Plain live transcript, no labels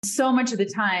So much of the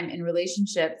time in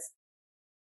relationships,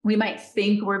 we might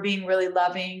think we're being really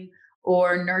loving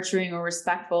or nurturing or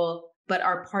respectful, but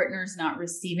our partner's not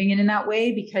receiving it in that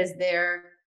way because their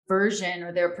version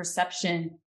or their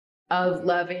perception of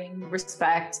loving,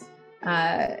 respect,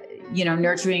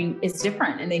 nurturing is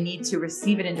different, and they need to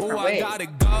receive it in different ways. I gotta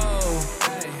go.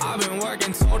 I've been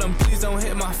working, told them please don't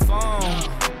hit my phone.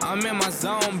 I'm in my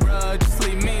zone, bruh, just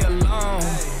leave me alone.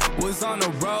 Was on the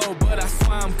road, but I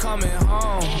swear I'm coming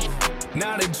home.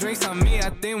 Now the drinks on me, I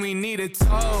think we need a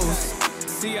toast.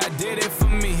 See, I did it for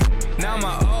me. Now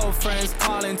my old friends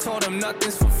calling, told them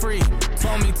nothing's for free.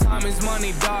 Told me time is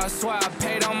money, dog, swear I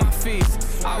paid all my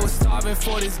fees. I was starving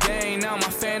for this game, now my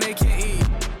family can eat.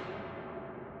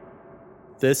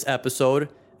 This episode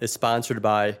is sponsored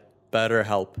by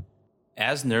BetterHelp.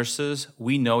 As nurses,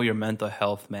 we know your mental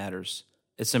health matters.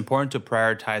 It's important to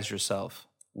prioritize yourself.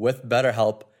 With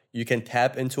BetterHelp, you can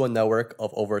tap into a network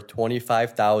of over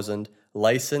 25,000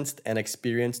 licensed and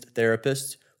experienced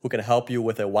therapists who can help you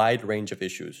with a wide range of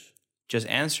issues. Just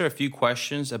answer a few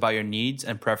questions about your needs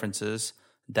and preferences,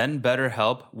 then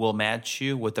BetterHelp will match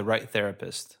you with the right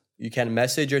therapist. You can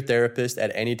message your therapist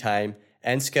at any time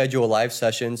and schedule live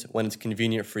sessions when it's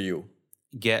convenient for you.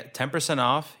 Get 10%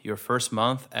 off your first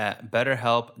month at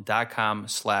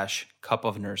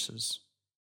betterhelp.com/cupofnurses.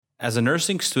 As a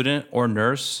nursing student or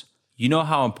nurse, you know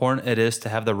how important it is to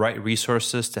have the right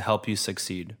resources to help you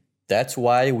succeed. That's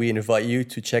why we invite you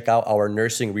to check out our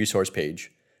nursing resource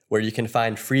page, where you can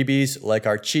find freebies like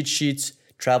our cheat sheets,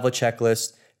 travel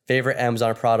checklists, favorite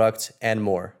Amazon products, and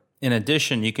more. In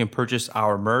addition, you can purchase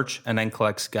our merch and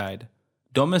NCLEX guide.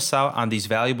 Don't miss out on these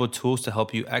valuable tools to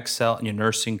help you excel in your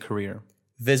nursing career.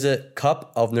 Visit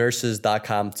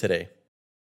cupofnurses.com today.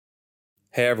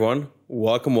 Hey everyone,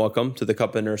 welcome to the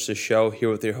Cup of Nurses show, here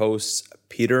with your hosts,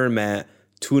 Peter and Matt,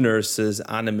 two nurses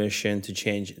on a mission to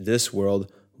change this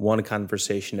world, one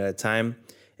conversation at a time.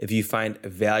 If you find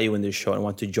value in this show and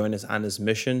want to join us on this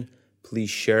mission, please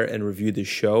share and review the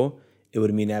show. It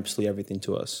would mean absolutely everything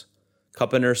to us.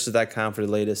 cupofnurses.com for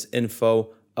the latest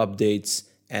info, updates,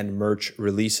 and merch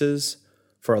releases.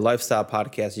 For our lifestyle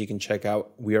podcast, you can check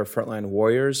out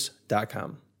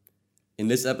wearefrontlinewarriors.com. In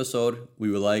this episode,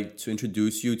 we would like to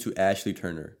introduce you to Ashley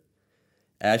Turner.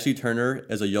 Ashley Turner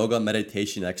is a yoga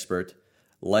meditation expert,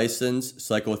 licensed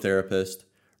psychotherapist,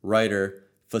 writer,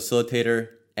 facilitator,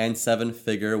 and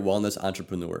seven-figure wellness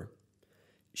entrepreneur.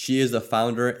 She is the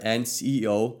founder and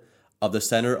CEO of the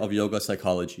Center of Yoga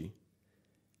Psychology,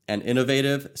 an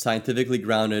innovative, scientifically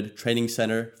grounded training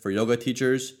center for yoga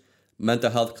teachers, mental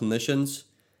health clinicians,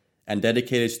 and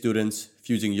dedicated students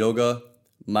fusing yoga,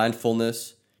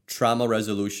 mindfulness, trauma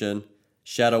resolution,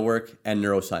 shadow work, and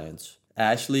neuroscience.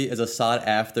 Ashley is a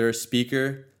sought-after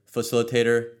speaker,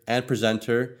 facilitator, and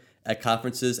presenter at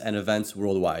conferences and events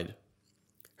worldwide.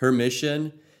 Her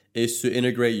mission is to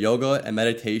integrate yoga and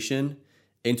meditation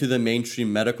into the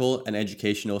mainstream medical and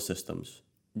educational systems.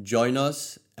 Join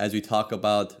us as we talk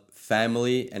about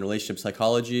family and relationship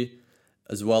psychology,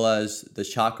 as well as the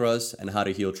chakras and how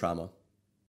to heal trauma.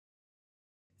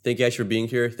 Thank you guys for being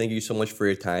here. Thank you so much for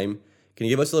your time. Can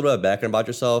you give us a little bit of background about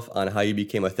yourself on how you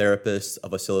became a therapist, a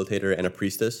facilitator, and a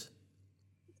priestess?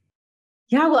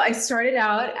 Yeah, well, I started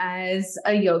out as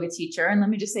a yoga teacher, and let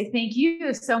me just say thank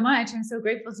you so much. I'm so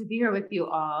grateful to be here with you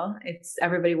all. It's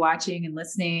everybody watching and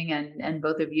listening, and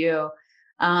both of you.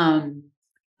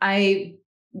 I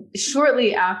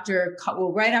shortly after,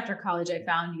 right after college, I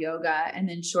found yoga, and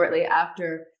then shortly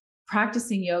after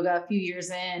practicing yoga, a few years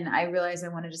in, I realized I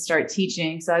wanted to start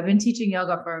teaching. So I've been teaching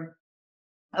yoga for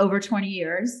over 20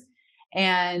 years,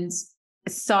 and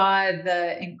saw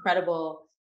the incredible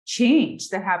change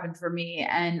that happened for me.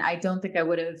 And I don't think I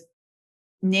would have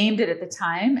named it at the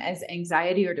time as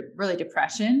anxiety or really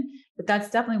depression, but that's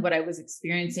definitely what I was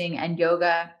experiencing and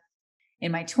yoga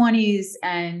in my 20s.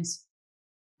 And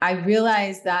I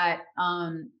realized that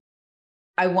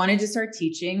I wanted to start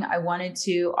teaching. I wanted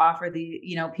to offer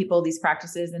people these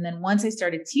practices. And then once I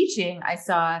started teaching, I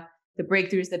saw the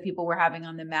breakthroughs that people were having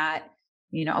on the mat,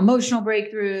 emotional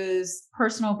breakthroughs,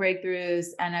 personal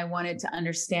breakthroughs. And I wanted to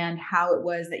understand how it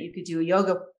was that you could do a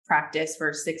yoga practice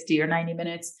for 60 or 90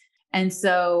 minutes. And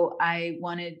so I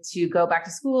wanted to go back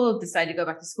to school, decided to go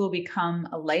back to school, become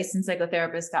a licensed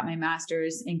psychotherapist, got my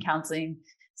master's in counseling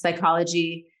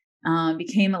psychology,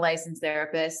 became a licensed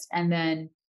therapist, and then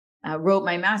wrote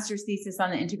my master's thesis on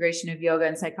the integration of yoga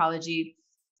and psychology.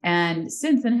 And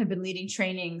since then have been leading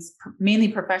trainings, mainly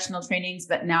professional trainings,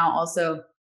 but now also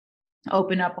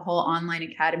open up a whole online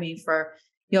academy for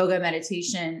yoga,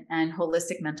 meditation, and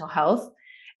holistic mental health,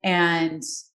 and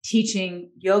teaching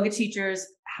yoga teachers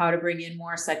how to bring in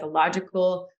more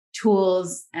psychological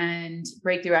tools and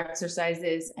breakthrough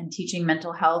exercises and teaching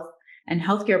mental health and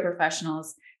healthcare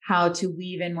professionals how to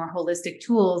weave in more holistic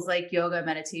tools like yoga,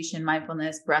 meditation,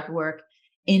 mindfulness, breath work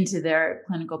into their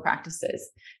clinical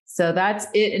practices. So that's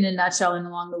it in a nutshell. And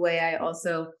along the way, I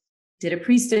also did a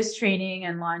priestess training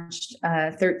and launched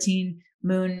 13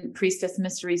 Moon Priestess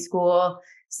Mystery School.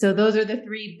 So those are the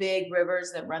three big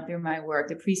rivers that run through my work: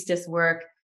 the priestess work,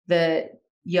 the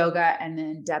yoga, and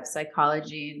then depth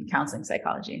psychology and counseling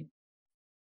psychology.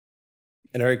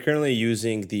 And are you currently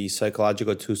using the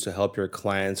psychological tools to help your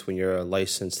clients when you're a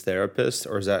licensed therapist,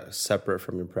 or is that separate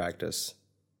from your practice?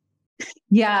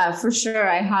 Yeah, for sure.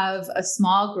 I have a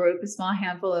small group, a small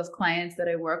handful of clients that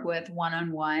I work with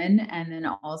one-on-one. And then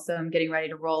also I'm getting ready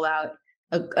to roll out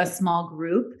a small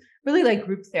group, really like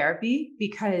group therapy,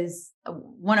 because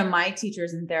one of my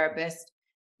teachers and therapists,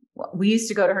 we used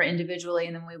to go to her individually,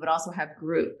 and then we would also have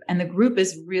group. And the group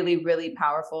is really, really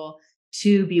powerful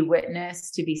to be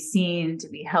witnessed, to be seen, to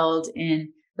be held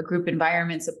in a group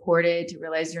environment, supported, to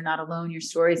realize you're not alone. Your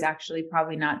story is actually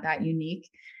probably not that unique.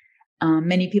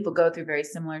 Many people go through very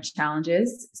similar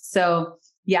challenges. So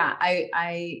yeah,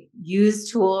 I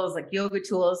use tools like yoga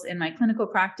tools in my clinical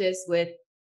practice with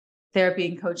therapy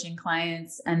and coaching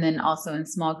clients, and then also in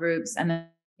small groups and then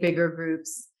bigger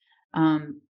groups,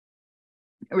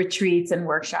 retreats and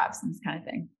workshops and this kind of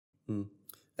thing.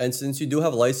 And since you do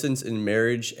have a license in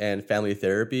marriage and family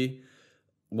therapy,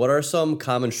 what are some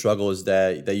common struggles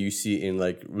that you see in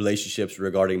like relationships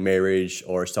regarding marriage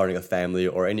or starting a family,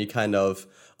 or any kind of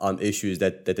issues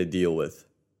that they deal with?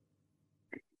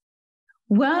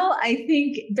 Well, I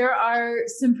think there are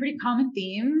some pretty common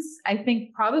themes. I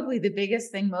think probably the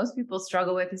biggest thing most people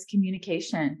struggle with is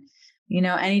communication. You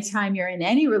know, anytime you're in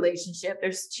any relationship,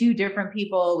 there's two different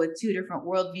people with two different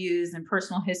worldviews and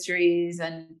personal histories.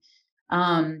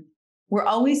 And we're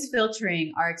always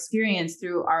filtering our experience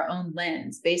through our own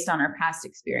lens based on our past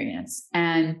experience.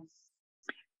 And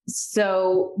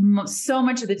so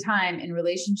much of the time in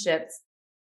relationships,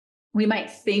 we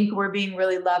might think we're being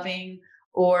really loving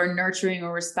or nurturing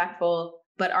or respectful,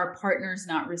 but our partner's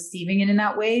not receiving it in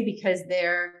that way because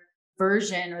their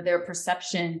version or their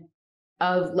perception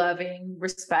of loving,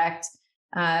 respect,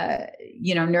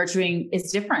 nurturing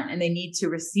is different, and they need to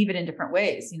receive it in different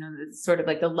ways. You know, it's sort of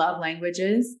like the love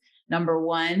languages, number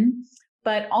one,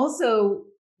 but also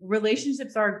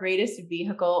relationships are our greatest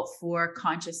vehicle for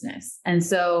consciousness. And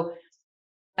so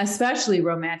especially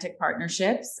romantic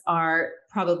partnerships are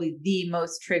probably the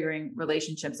most triggering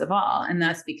relationships of all. And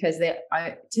that's because they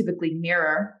typically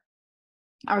mirror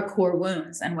our core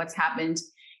wounds and what's happened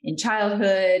in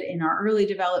childhood, in our early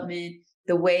development,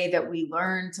 the way that we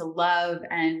learn to love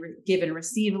and give and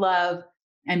receive love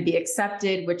and be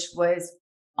accepted, which was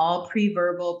all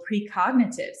pre-verbal,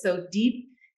 pre-cognitive. So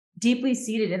deeply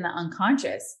seated in the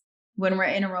unconscious. When we're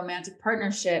in a romantic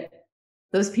partnership,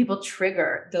 those people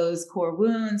trigger those core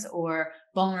wounds or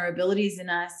vulnerabilities in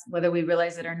us, whether we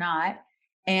realize it or not.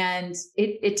 And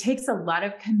it takes a lot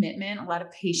of commitment, a lot of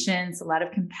patience, a lot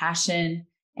of compassion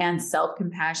and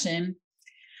self-compassion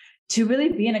to really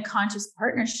be in a conscious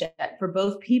partnership for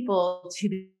both people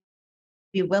to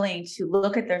be willing to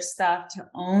look at their stuff, to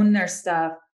own their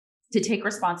stuff, to take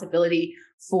responsibility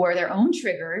for their own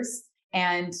triggers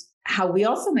and how we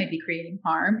also might be creating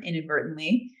harm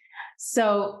inadvertently.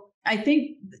 So I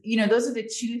think, those are the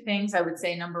two things I would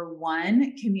say. Number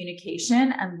one,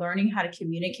 communication and learning how to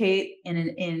communicate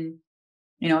in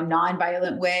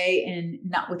non-violent way and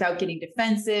not without getting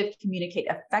defensive, communicate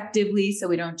effectively so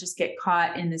we don't just get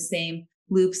caught in the same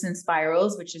loops and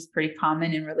spirals, which is pretty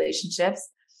common in relationships.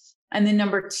 And then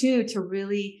number two, to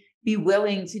really be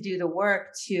willing to do the work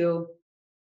to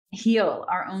heal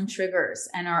our own triggers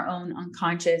and our own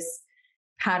unconscious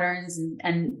patterns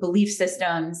and belief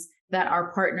systems that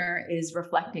our partner is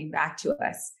reflecting back to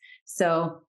us.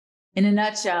 So in a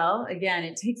nutshell, again,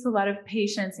 it takes a lot of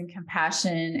patience and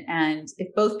compassion. And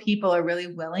if both people are really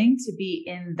willing to be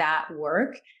in that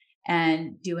work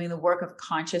and doing the work of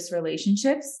conscious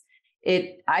relationships,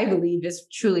 it, I believe, is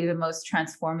truly the most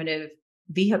transformative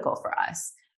vehicle for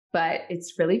us. But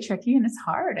it's really tricky and it's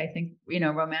hard. I think,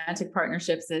 romantic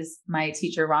partnerships, as my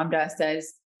teacher Ram Dass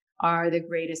says, are the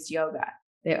greatest yoga.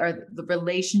 The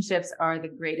relationships are the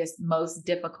greatest, most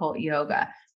difficult yoga,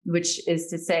 which is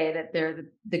to say that they're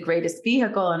the greatest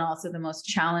vehicle and also the most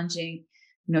challenging,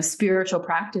 spiritual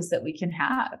practice that we can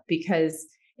have, because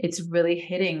it's really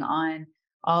hitting on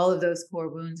all of those core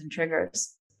wounds and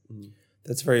triggers.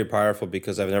 That's very powerful,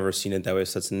 because I've never seen it that way.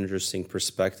 So that's an interesting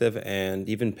perspective. And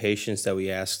even patients that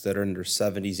we ask that are in their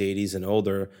 70s, 80s and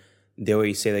older, they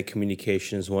always say that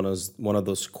communication is one of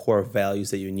those core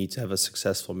values that you need to have a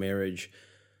successful marriage.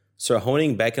 So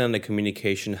honing back in on the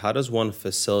communication, how does one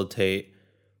facilitate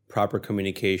proper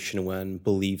communication when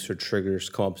beliefs or triggers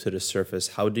come up to the surface?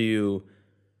 How do you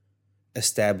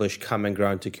establish common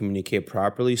ground to communicate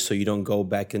properly so you don't go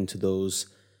back into those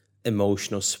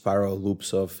emotional spiral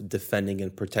loops of defending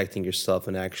and protecting yourself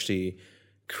and actually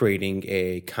creating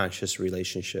a conscious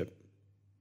relationship?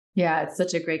 Yeah, it's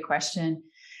such a great question.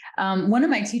 One of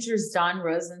my teachers, Don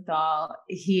Rosenthal,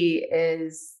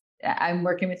 I'm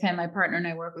working with him, my partner and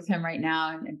I work with him right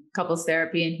now in couples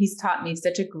therapy, and he's taught me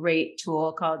such a great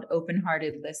tool called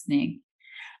open-hearted listening.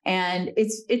 And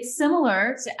it's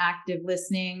similar to active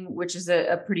listening, which is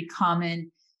a pretty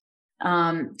common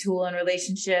tool in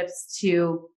relationships,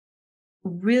 to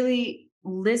really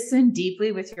listen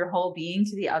deeply with your whole being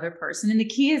to the other person. And the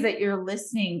key is that you're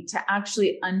listening to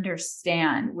actually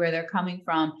understand where they're coming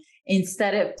from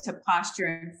instead of to posture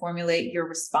and formulate your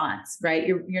response, right?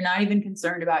 You're not even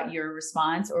concerned about your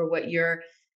response or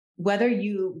whether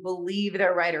you believe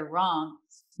they're right or wrong.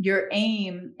 Your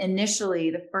aim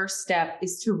initially, the first step,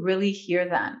 is to really hear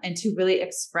them and to really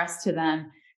express to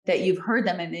them that you've heard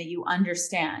them and that you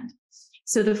understand.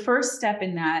 So the first step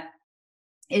in that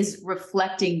is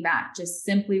reflecting back, just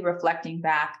simply reflecting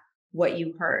back what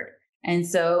you heard. And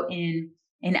so in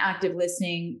active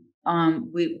listening,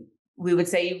 we would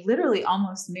say you literally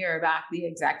almost mirror back the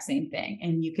exact same thing,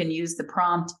 and you can use the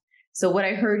prompt. So what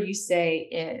I heard you say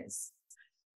is,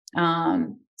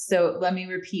 so let me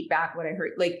repeat back what I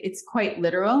heard. Like, it's quite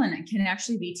literal, and it can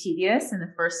actually be tedious in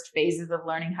the first phases of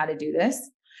learning how to do this.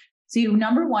 So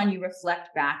number one, you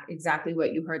reflect back exactly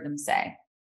what you heard them say.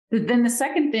 Then the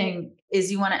second thing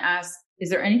is you want to ask,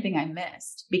 is there anything I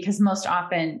missed? Because most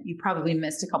often you probably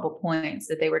missed a couple points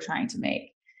that they were trying to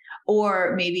make.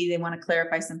 Or maybe they want to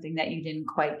clarify something that you didn't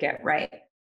quite get right.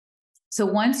 So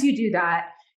once you do that,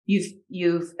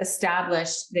 you've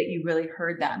established that you really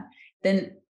heard them,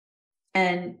 then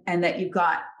and that you've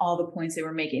got all the points they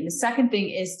were making. The second thing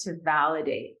is to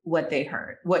validate what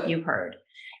you heard,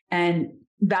 and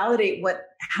validate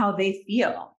how they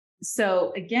feel.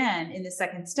 So again, in the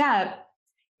second step,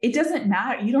 it doesn't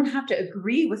matter. You don't have to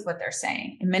agree with what they're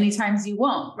saying. And many times you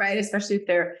won't, right? Especially if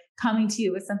they're coming to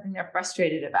you with something they're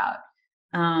frustrated about.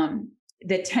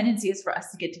 The tendency is for us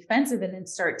to get defensive and then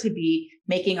start to be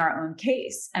making our own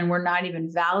case. And we're not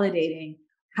even validating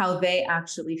how they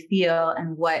actually feel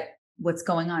and what's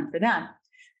going on for them.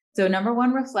 So number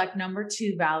one, reflect. Number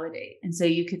two, validate. And so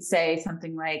you could say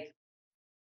something like,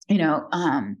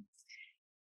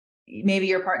 maybe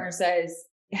your partner says,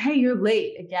 hey, you're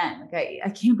late again. Like, I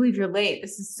can't believe you're late.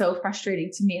 This is so frustrating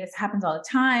to me. This happens all the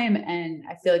time. And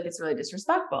I feel like it's really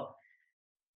disrespectful.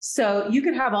 So you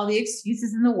could have all the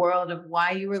excuses in the world of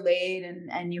why you were late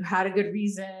and you had a good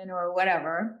reason or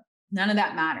whatever. None of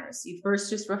that matters. You first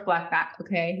just reflect back.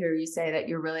 Okay, here you say that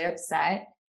you're really upset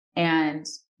and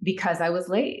because I was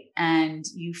late and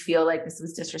you feel like this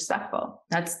was disrespectful.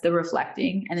 That's the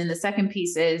reflecting. And then the second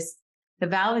piece is the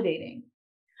validating.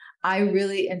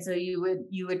 And so you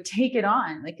would take it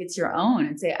on like it's your own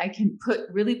and say, I can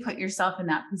really put yourself in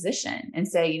that position and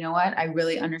say, you know what, I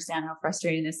really understand how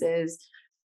frustrating this is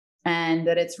and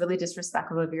that it's really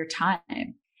disrespectful of your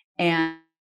time.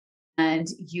 And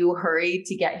you hurried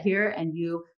to get here and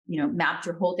you mapped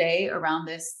your whole day around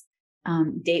this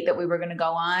date that we were going to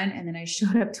go on. And then I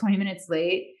showed up 20 minutes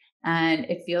late and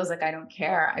it feels like I don't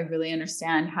care. I really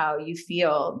understand how you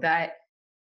feel, that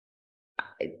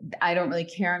I don't really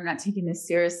care. I'm not taking this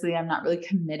seriously. I'm not really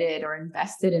committed or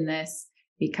invested in this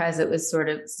because it was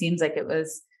seems like it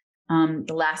was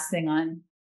the last thing on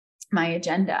my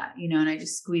agenda, and I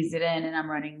just squeezed it in and I'm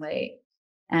running late.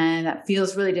 And that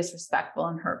feels really disrespectful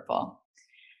and hurtful.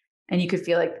 And you could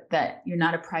feel like that you're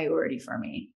not a priority for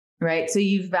me, right? So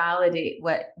you validate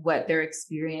what their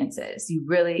experience is. You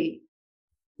really,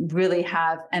 really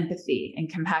have empathy and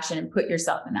compassion and put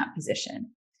yourself in that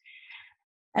position.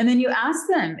 And then you ask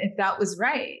them if that was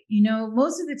right.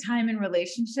 Most of the time in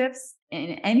relationships,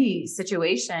 in any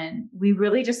situation, we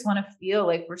really just want to feel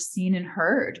like we're seen and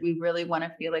heard. We really want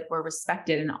to feel like we're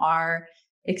respected and our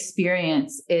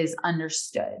experience is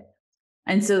understood.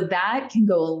 And so that can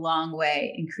go a long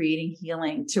way in creating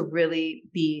healing to really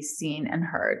be seen and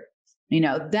heard.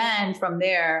 Then from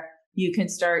there, you can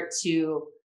start to,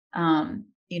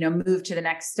 move to the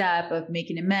next step of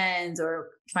making amends or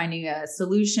finding a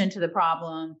solution to the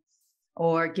problem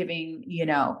or giving,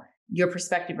 your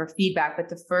perspective or feedback. But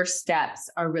the first steps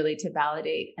are really to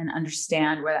validate and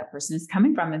understand where that person is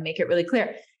coming from and make it really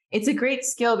clear. It's a great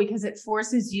skill because it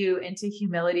forces you into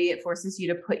humility. It forces you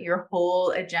to put your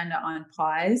whole agenda on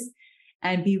pause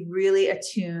and be really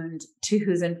attuned to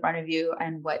who's in front of you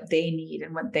and what they need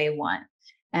and what they want.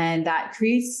 And that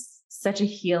creates such a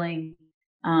healing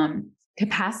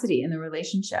capacity in the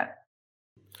relationship.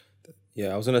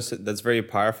 Yeah, I was going to say that's very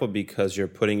powerful because you're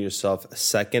putting yourself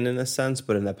second in a sense,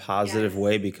 but in a positive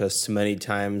way, because too many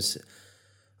times,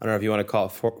 I don't know if you want to call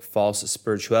it false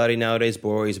spirituality nowadays, but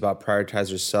always about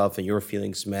prioritize yourself and your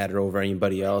feelings matter over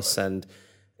anybody else. And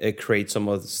it creates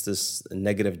almost this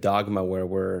negative dogma where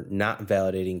we're not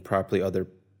validating properly other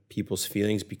people's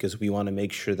feelings because we want to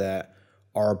make sure that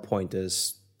our point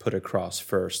is put across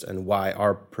first and why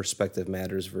our perspective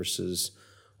matters versus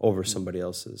over somebody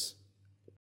else's.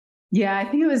 Yeah, I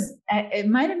think it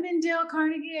might have been Dale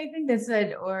Carnegie, I think, that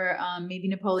said, or maybe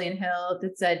Napoleon Hill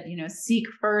that said, seek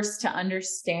first to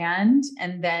understand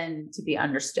and then to be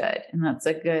understood. And that's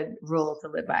a good rule to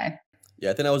live by.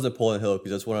 Yeah, I think that was Napoleon Hill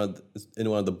because that's in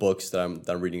one of the books that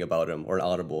I'm reading about him, or an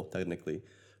Audible technically.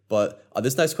 But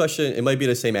this next question, it might be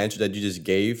the same answer that you just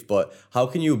gave, but how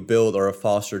can you build or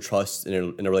foster trust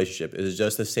in a relationship? Is it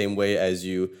just the same way as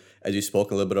you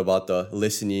spoke a little bit about the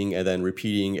listening and then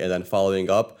repeating and then following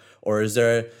up? Or is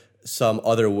there some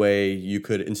other way you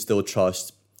could instill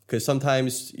trust? Because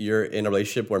sometimes you're in a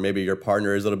relationship where maybe your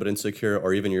partner is a little bit insecure,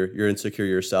 or even you're insecure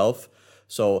yourself.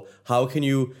 So how can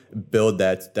you build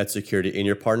that security in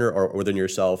your partner or within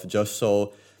yourself, just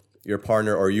so your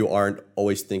partner or you aren't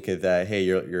always thinking that, hey,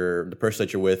 you're the person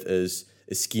that you're with is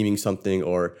scheming something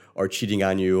or cheating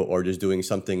on you or just doing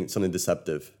something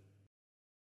deceptive?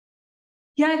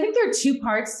 Yeah, I think there are two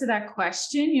parts to that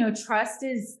question. Trust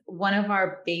is one of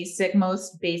our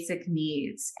most basic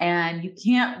needs, and you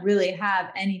can't really have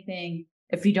anything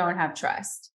if you don't have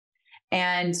trust.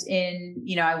 And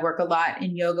I work a lot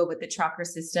in yoga with the chakra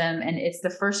system, and it's the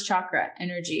first chakra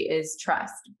energy is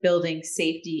trust, building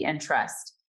safety and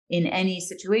trust in any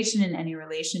situation, in any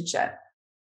relationship.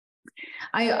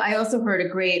 I also heard a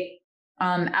great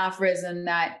aphorism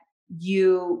that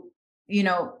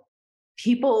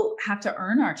people have to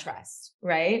earn our trust,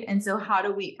 right? And so how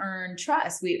do we earn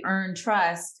trust? We earn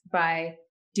trust by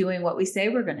doing what we say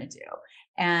we're going to do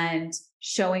and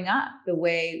showing up the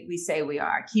way we say we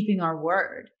are, keeping our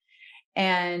word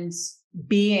and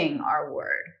being our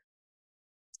word.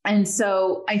 And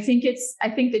so I think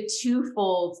the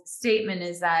twofold statement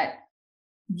is that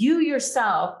you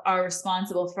yourself are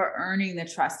responsible for earning the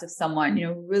trust of someone,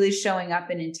 really showing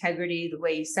up in integrity, the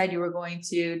way you said you were going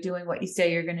to, doing what you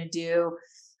say you're going to do.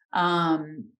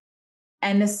 And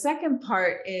the second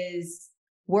part is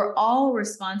we're all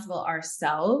responsible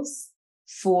ourselves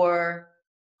for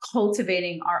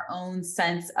cultivating our own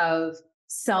sense of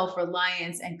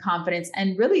self-reliance and confidence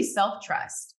and really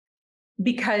self-trust.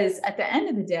 Because at the end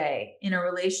of the day, in a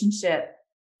relationship,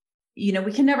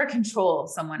 we can never control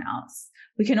someone else.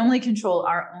 We can only control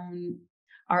our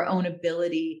own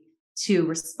ability to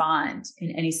respond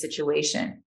in any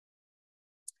situation.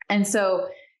 And so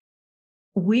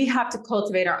we have to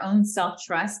cultivate our own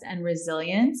self-trust and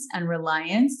resilience and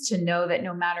reliance to know that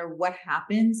no matter what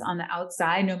happens on the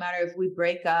outside, no matter if we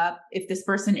break up, if this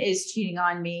person is cheating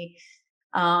on me,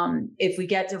 if we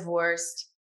get divorced,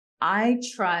 I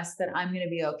trust that I'm going to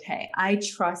be okay. I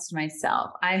trust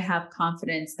myself. I have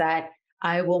confidence that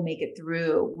I will make it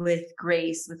through with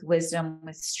grace, with wisdom,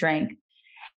 with strength.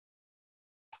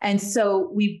 And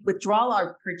so we withdraw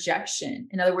our projection.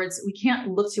 In other words, we can't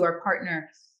look to our partner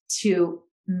to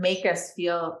make us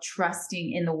feel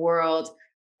trusting in the world,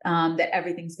 that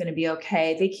everything's going to be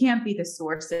okay. They can't be the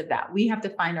source of that. We have to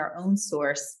find our own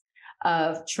source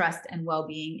of trust and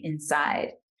well-being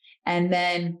inside. And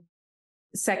then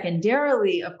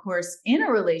secondarily, of course, in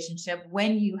a relationship,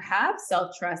 when you have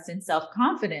self-trust and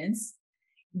self-confidence,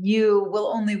 you will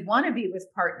only want to be with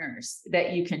partners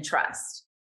that you can trust.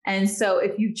 And so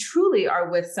if you truly are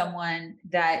with someone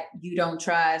that you don't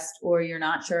trust or you're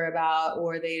not sure about,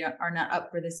 or they are not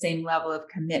up for the same level of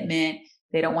commitment,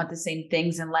 they don't want the same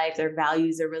things in life, their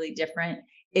values are really different,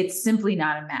 it's simply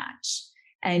not a match.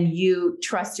 And you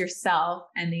trust yourself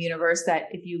and the universe that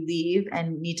if you leave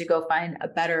and need to go find a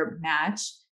better match,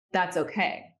 that's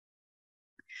okay.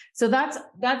 So that's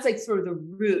like sort of the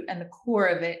root and the core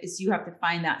of it is you have to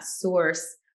find that source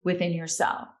within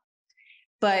yourself.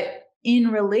 But in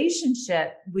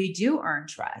relationship, we do earn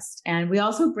trust and we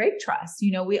also break trust.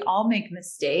 We all make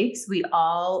mistakes. We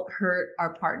all hurt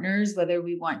our partners, whether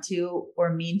we want to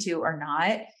or mean to or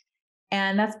not.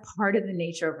 And that's part of the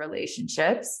nature of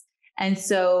relationships. And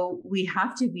so we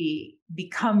have to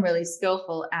become really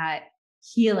skillful at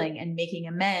healing and making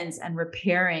amends and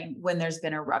repairing when there's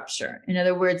been a rupture. In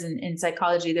other words, in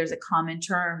psychology, there's a common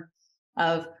term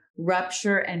of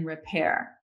rupture and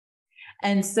repair.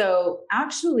 And so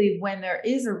actually, when there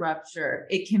is a rupture,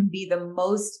 it can be the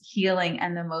most healing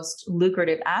and the most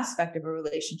lucrative aspect of a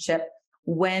relationship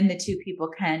when the two people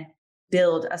can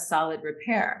build a solid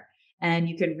repair. And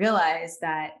you can realize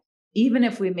that even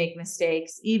if we make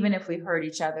mistakes, even if we hurt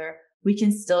each other, we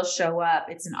can still show up.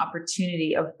 It's an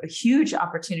opportunity, a huge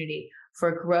opportunity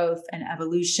for growth and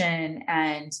evolution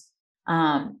and,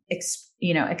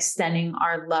 extending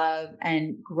our love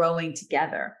and growing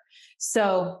together.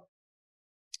 So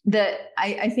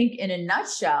I think in a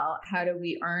nutshell, how do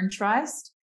we earn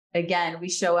trust? Again, we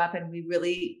show up and we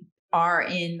really are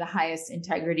in the highest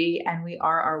integrity and we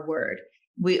are our word.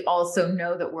 We also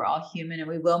know that we're all human and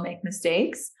we will make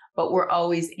mistakes, but we're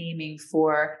always aiming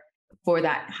for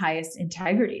that highest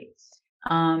integrity.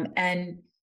 And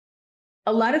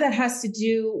a lot of that has to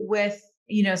do with,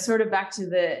 sort of back to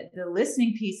the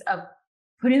listening piece of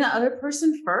putting the other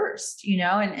person first,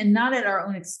 and not at our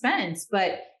own expense,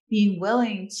 but being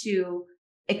willing to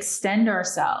extend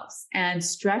ourselves and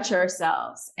stretch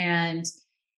ourselves and,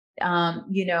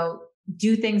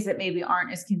 do things that maybe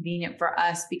aren't as convenient for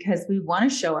us because we want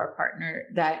to show our partner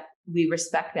that we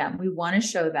respect them. We want to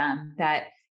show them that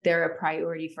they're a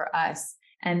priority for us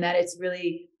and that it's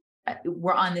really,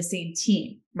 we're on the same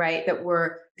team, right? That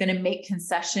we're going to make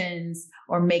concessions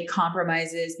or make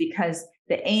compromises because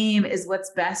the aim is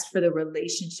what's best for the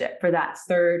relationship, for that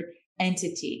third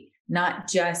entity, not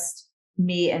just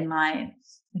me and mine.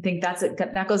 I think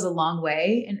that goes a long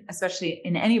way, and especially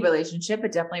in any relationship,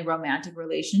 but definitely romantic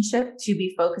relationship, to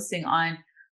be focusing on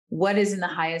what is in the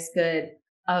highest good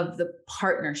of the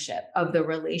partnership, of the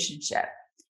relationship,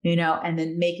 and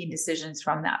then making decisions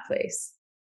from that place.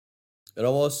 It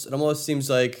almost seems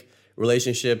like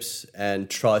relationships and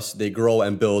trust, they grow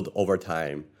and build over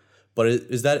time. But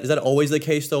is that always the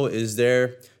case though? Is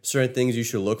there certain things you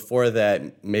should look for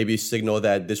that maybe signal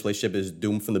that this relationship is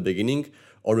doomed from the beginning?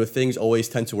 Or do things always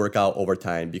tend to work out over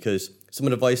time? Because some of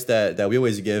the advice that we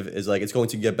always give is like, it's going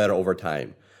to get better over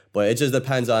time. But it just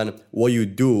depends on what you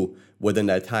do within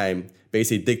that time,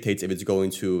 basically dictates if it's going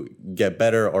to get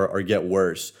better or get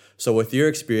worse. So with your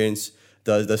experience,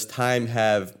 does time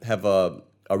have a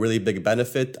really big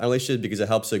benefit on relationships because it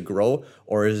helps it grow?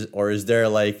 Or is there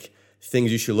like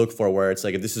things you should look for where it's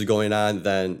like, if this is going on,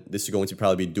 then this is going to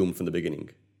probably be doomed from the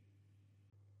beginning?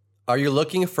 Are you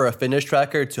looking for a fitness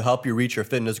tracker to help you reach your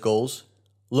fitness goals?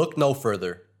 Look no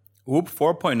further. Whoop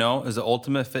 4.0 is the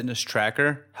ultimate fitness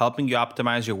tracker, helping you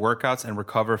optimize your workouts and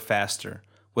recover faster.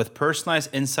 With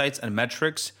personalized insights and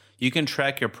metrics, you can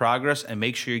track your progress and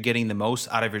make sure you're getting the most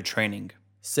out of your training.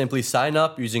 Simply sign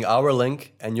up using our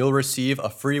link and you'll receive a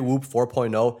free Whoop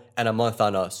 4.0 and a month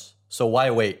on us. So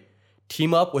why wait?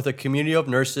 Team up with a community of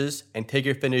nurses and take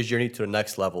your fitness journey to the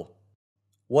next level.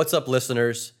 What's up,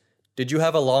 listeners? Did you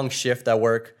have a long shift at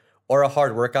work or a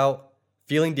hard workout?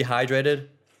 Feeling dehydrated?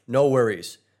 No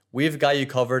worries. We've got you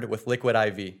covered with Liquid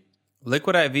IV.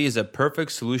 Liquid IV is a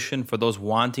perfect solution for those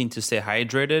wanting to stay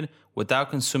hydrated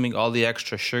without consuming all the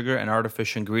extra sugar and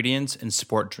artificial ingredients in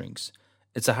sport drinks.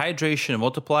 It's a hydration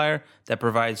multiplier that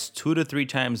provides 2 to 3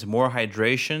 times more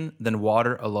hydration than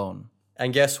water alone.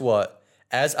 And guess what?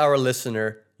 As our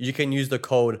listener, you can use the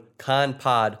code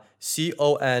CONPOD,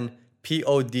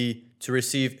 CONPOD, to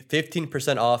receive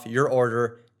 15% off your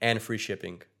order and free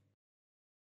shipping.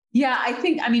 Yeah,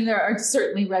 I mean, there are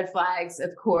certainly red flags,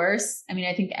 of course. I mean,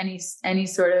 I think any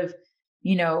sort of,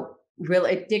 real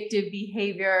addictive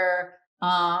behavior,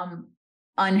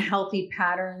 unhealthy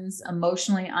patterns,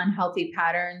 emotionally unhealthy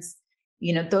patterns,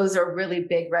 those are really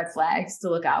big red flags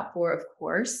to look out for, of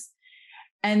course.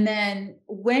 And then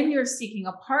when you're seeking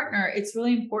a partner, it's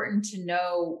really important to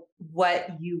know what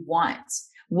you want.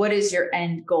 What is your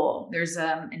end goal? There's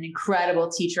an incredible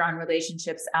teacher on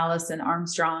relationships, Allison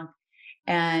Armstrong,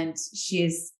 and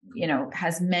she's,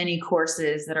 has many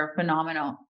courses that are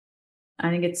phenomenal. I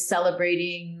think it's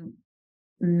celebrating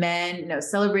women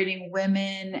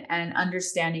and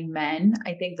understanding men.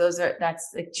 I think that's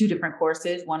like 2 different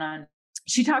courses.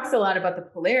 She talks a lot about the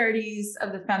polarities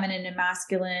of the feminine and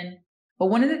masculine. But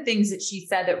one of the things that she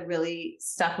said that really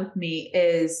stuck with me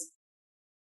is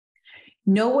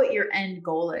know what your end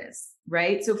goal is,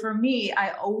 right? So for me,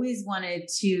 I always wanted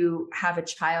to have a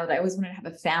child. I always wanted to have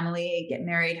a family, get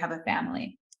married, have a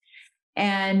family.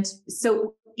 And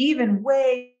so even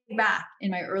way back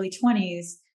in my early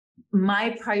 20s,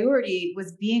 my priority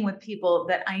was being with people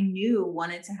that I knew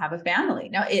wanted to have a family.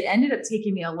 Now, it ended up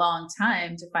taking me a long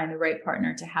time to find the right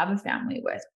partner to have a family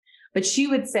with. But she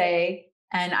would say,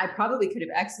 and I probably could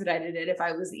have expedited it if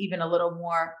I was even a little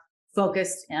more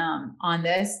focused on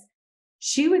this.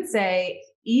 She would say,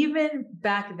 even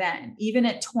back then, even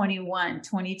at 21,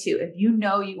 22, if you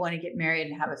know you want to get married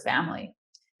and have a family,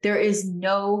 there is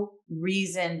no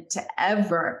reason to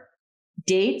ever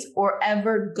date or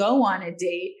ever go on a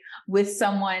date with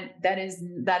someone that is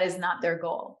not their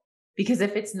goal. Because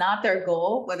if it's not their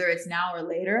goal, whether it's now or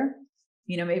later,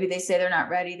 maybe they say they're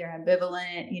not ready, they're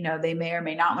ambivalent, they may or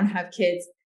may not want to have kids.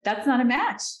 That's not a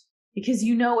match, because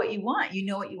you know what you want. You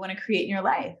know what you want to create in your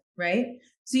life, right?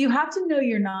 So you have to know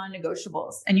your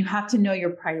non-negotiables, and you have to know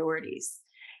your priorities.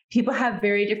 People have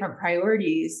very different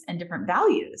priorities and different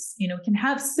values. We can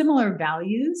have similar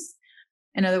values.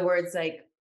 In other words, like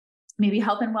maybe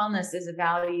health and wellness is a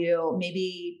value.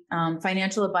 Maybe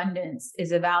financial abundance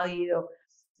is a value.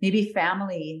 Maybe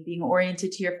family, being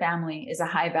oriented to your family, is a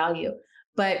high value.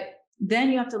 But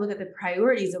then you have to look at the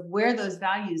priorities of where those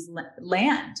values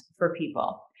land for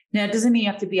people. Now, it doesn't mean you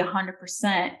have to be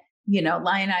 100%,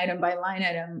 line item by line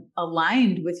item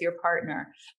aligned with your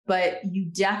partner, but you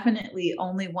definitely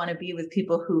only want to be with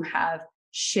people who have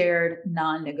shared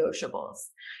non-negotiables.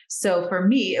 So for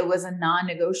me, it was a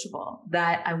non-negotiable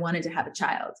that I wanted to have a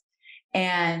child.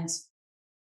 And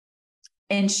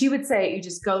she would say, you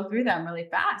just go through them really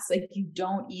fast. Like, you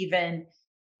don't even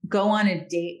go on a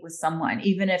date with someone,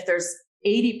 even if there's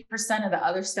 80% of the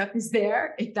other stuff is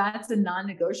there. If that's a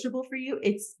non-negotiable for you,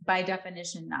 it's by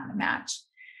definition not a match.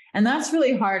 And that's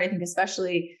really hard, I think,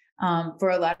 especially for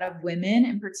a lot of women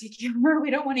in particular.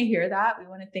 We don't want to hear that. We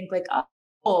want to think like,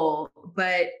 oh,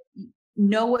 but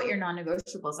know what your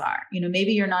non-negotiables are.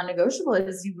 Maybe your non-negotiable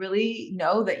is you really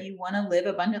know that you want to live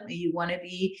abundantly. You want to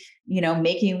be,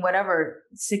 making whatever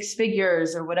 6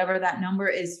 figures or whatever that number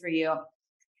is for you.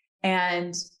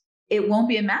 And it won't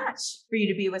be a match for you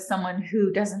to be with someone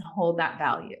who doesn't hold that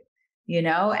value,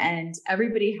 and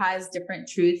everybody has different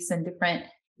truths and different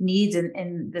needs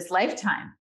in this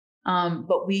lifetime.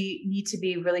 But we need to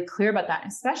be really clear about that,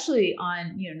 especially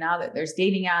on, now that there's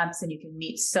dating apps and you can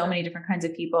meet so many different kinds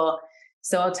of people.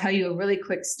 So I'll tell you a really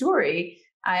quick story.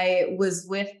 I was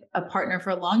with a partner for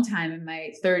a long time in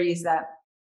my 30s that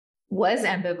was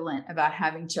ambivalent about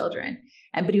having children,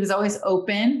 but he was always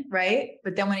open, right?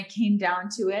 But then when it came down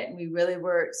to it, and we really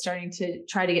were starting to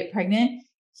try to get pregnant,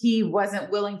 he wasn't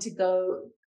willing to go,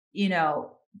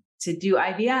 to do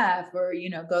IVF or,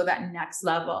 go that next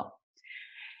level.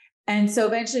 And so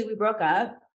eventually we broke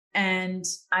up, and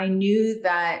I knew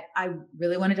that I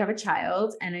really wanted to have a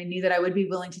child, and I knew that I would be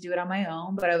willing to do it on my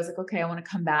own, but I was like, okay, I want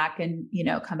to come back and,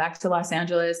 come back to Los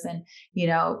Angeles. And,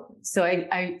 so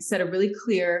I said a really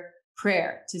clear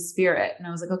prayer to Spirit. And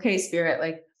I was like, okay, Spirit,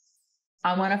 like,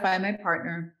 I want to find my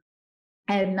partner.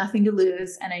 I had nothing to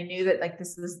lose. And I knew that like,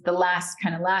 this was the last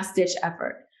ditch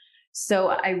effort. So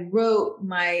I wrote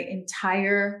my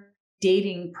entire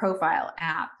dating profile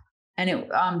app,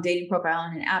 and dating profile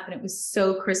on an app. And it was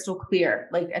so crystal clear.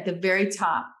 Like at the very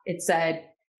top, it said,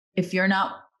 if you're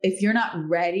not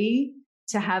ready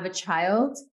to have a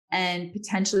child and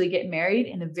potentially get married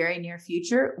in the very near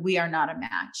future, we are not a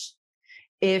match.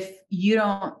 If you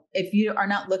are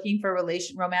not looking for a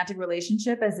romantic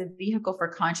relationship as a vehicle for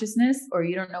consciousness, or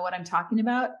you don't know what I'm talking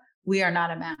about, we are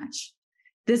not a match.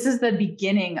 This is the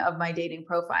beginning of my dating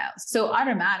profile. So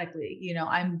automatically,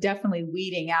 I'm definitely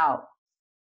weeding out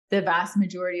the vast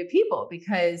majority of people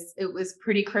because it was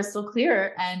pretty crystal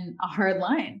clear and a hard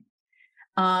line.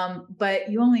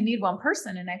 But you only need one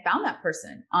person. And I found that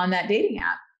person on that dating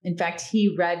app. In fact,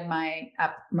 he read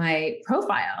my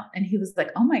profile and he was like,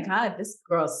 oh my God, this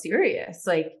girl's serious.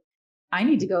 Like, I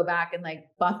need to go back and like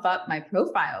buff up my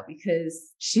profile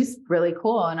because she's really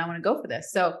cool and I want to go for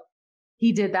this. So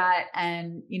he did that.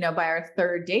 And, by our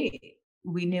third date,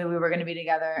 we knew we were going to be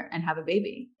together and have a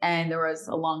baby. And there was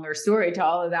a longer story to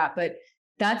all of that, but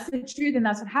that's the truth. And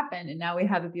that's what happened. And now we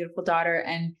have a beautiful daughter.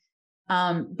 And,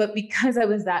 but because I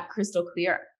was that crystal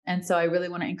clear. And so I really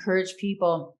want to encourage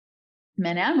people,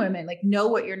 men and women, like, know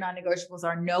what your non-negotiables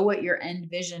are, know what your end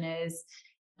vision is,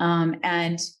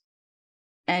 and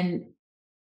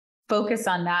focus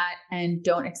on that and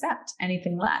don't accept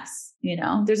anything less.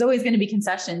 There's always going to be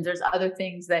concessions. There's other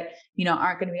things that,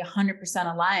 aren't going to be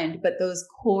 100% aligned, but those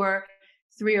core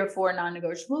 3 or 4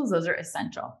 non-negotiables, those are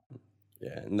essential.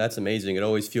 Yeah. And that's amazing. It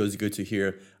always feels good to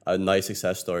hear a nice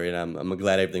success story. And I'm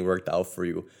glad everything worked out for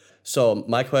you. So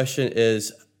my question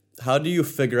is, how do you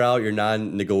figure out your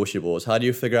non-negotiables? How do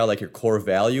you figure out like your core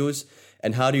values?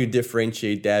 And how do you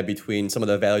differentiate that between some of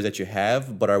the values that you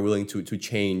have, but are willing to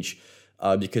change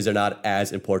because they're not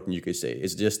as important, you could say?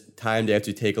 It's just time they have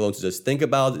to take alone to just think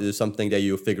about. Is it something that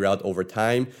you figure out over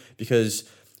time? Because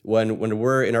when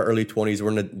we're in our early 20s, we're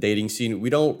in the dating scene,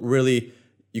 we don't really,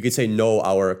 you could say, know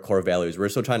our core values. We're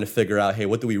still trying to figure out, hey,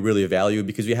 what do we really value?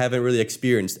 Because we haven't really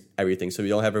experienced everything. So we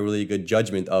don't have a really good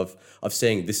judgment of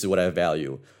saying, this is what I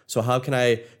value. So how can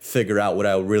I figure out what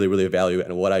I really, really value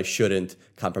and what I shouldn't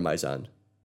compromise on?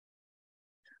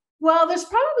 Well, there's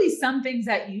probably some things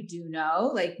that you do know,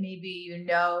 like maybe you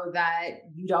know that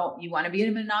you want to be in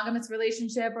a monogamous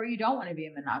relationship or you don't want to be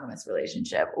in a monogamous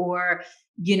relationship, or,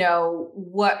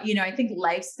 I think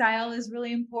lifestyle is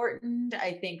really important.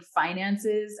 I think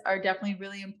finances are definitely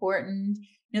really important.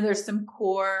 There's some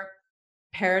core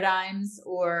paradigms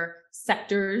or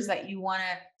sectors that you want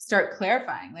to start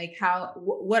clarifying, like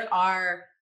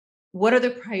what are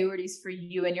the priorities for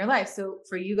you in your life? So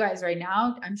for you guys right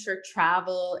now, I'm sure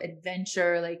travel,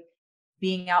 adventure, like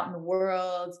being out in the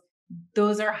world,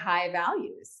 those are high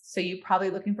values. So you're probably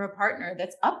looking for a partner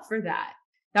that's up for that.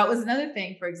 That was another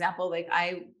thing, for example, like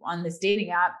on this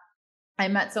dating app, I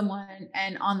met someone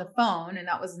and on the phone, and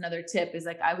that was another tip, is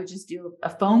like, I would just do a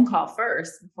phone call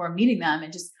first before meeting them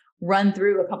and just run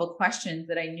through a couple of questions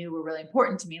that I knew were really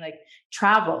important to me, like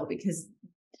travel, because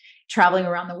traveling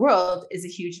around the world is a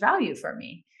huge value for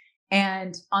me.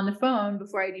 And on the phone,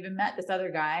 before I'd even met this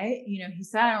other guy, he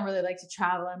said, I don't really like to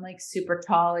travel. I'm like super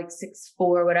tall, like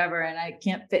 6'4", whatever. And I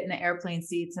can't fit in the airplane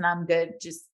seats and I'm good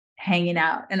just hanging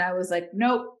out. And I was like,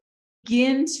 nope,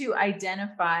 begin to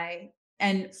identify.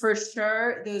 And for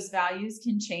sure, those values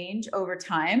can change over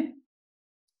time,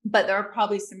 but there are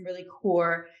probably some really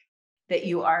core that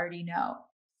you already know.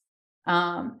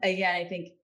 Again, I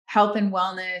think health and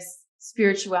wellness,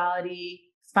 spirituality,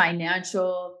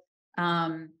 financial,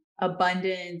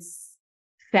 abundance,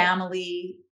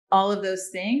 family, all of those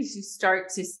things, you start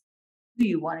to see who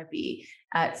you want to be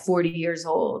at 40 years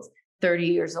old, 30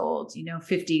 years old,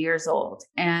 50 years old.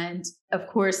 And of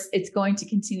course, it's going to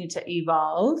continue to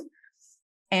evolve.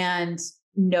 And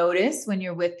notice when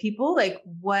you're with people, like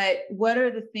what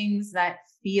are the things that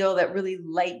really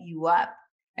light you up?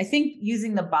 I think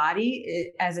using the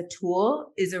body as a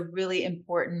tool is a really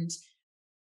important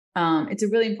it's a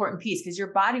really important piece, because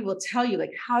your body will tell you,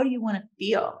 like, how do you want to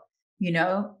feel?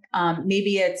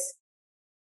 Maybe it's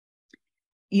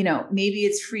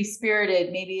free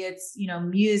spirited. Maybe it's,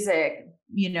 music,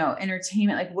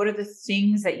 entertainment. Like, what are the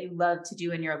things that you love to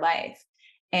do in your life?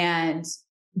 And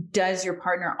does your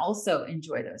partner also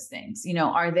enjoy those things?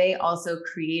 Are they also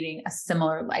creating a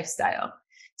similar lifestyle?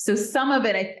 So some of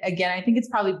it, I think it's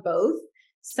probably both.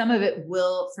 Some of it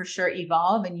will for sure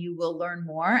evolve and you will learn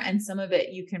more. And some of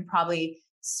it you can probably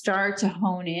start to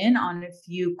hone in on a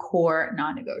few core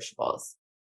non-negotiables.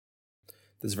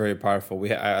 That's very powerful.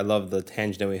 I love the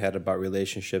tangent that we had about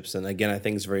relationships. And again, I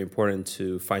think it's very important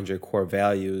to find your core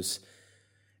values.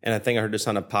 And I think I heard this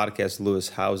on a podcast, Lewis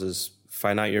Howes,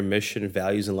 find out your mission,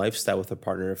 values, and lifestyle with a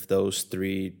partner. If those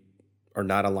three are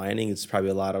not aligning, it's probably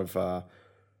a lot of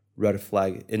red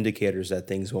flag indicators that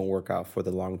things won't work out for the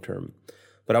long term.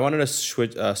 But I wanted to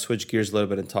switch gears a little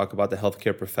bit and talk about the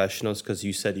healthcare professionals, because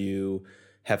you said you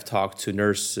have talked to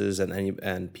nurses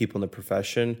and people in the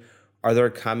profession. Are there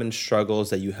common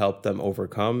struggles that you help them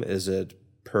overcome? Is it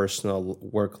personal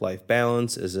work-life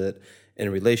balance? Is it in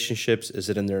relationships? Is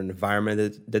it in their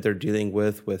environment that they're dealing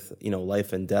with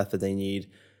life and death, that they need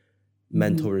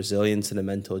mental resilience and a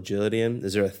mental agility in?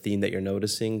 Is there a theme that you're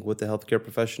noticing with the healthcare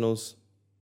professionals?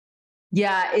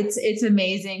 Yeah, it's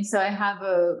amazing. So I have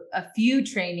a few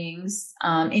trainings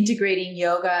integrating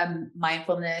yoga,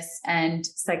 mindfulness, and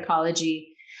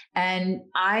psychology. And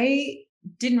I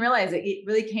didn't realize it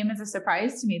really came as a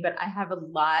surprise to me, but I have a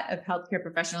lot of healthcare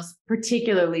professionals,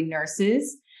 particularly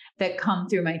nurses, that come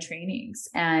through my trainings.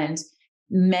 And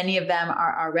many of them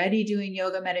are already doing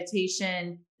yoga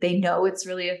meditation. They know it's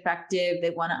really effective.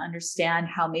 They want to understand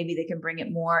how maybe they can bring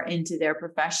it more into their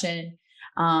profession.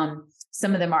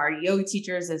 Some of them are yoga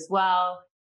teachers as well.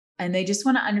 And they just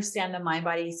want to understand the mind,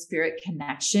 body, spirit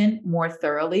connection more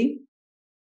thoroughly.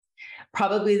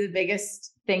 Probably the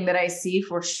biggest thing that I see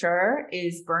for sure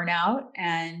is burnout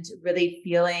and really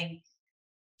feeling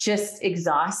just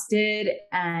exhausted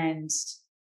and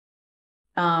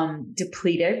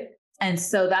depleted. And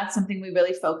so that's something we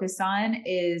really focus on,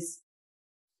 is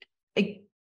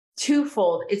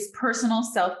twofold. It's personal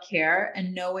self-care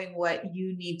and knowing what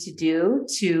you need to do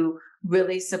to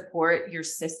really support your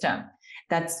system.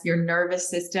 That's your nervous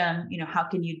system. How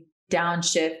can you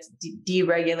downshift,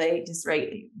 deregulate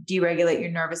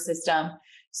your nervous system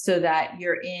so that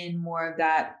you're in more of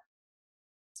that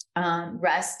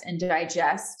rest and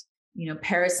digest,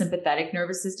 parasympathetic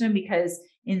nervous system. Because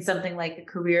in something like a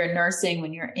career in nursing,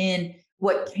 when you're in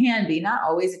what can be, not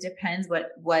always, it depends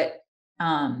what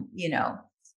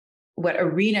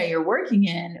arena you're working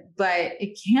in, but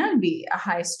it can be a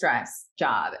high stress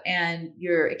job, and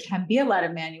it can be a lot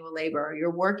of manual labor. You're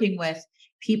working with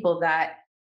people that,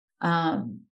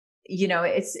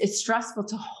 it's stressful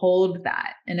to hold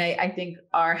that. And I think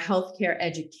our healthcare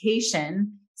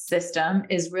education system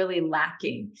is really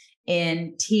lacking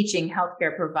in teaching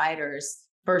healthcare providers,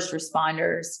 first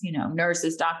responders,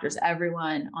 nurses, doctors,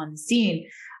 everyone on the scene,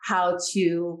 how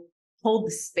to hold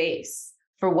the space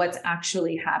for what's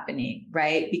actually happening,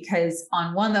 right? Because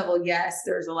on one level, yes,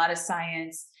 there's a lot of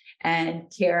science and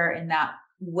care in that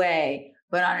way.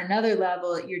 But on another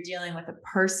level, you're dealing with a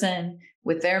person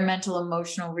with their mental,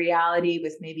 emotional reality,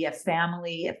 with maybe a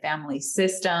family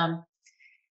system.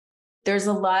 There's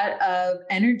a lot of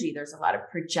energy. There's a lot of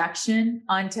projection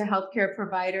onto healthcare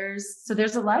providers. So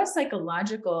there's a lot of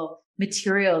psychological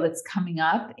material that's coming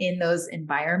up in those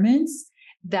environments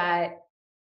that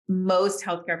most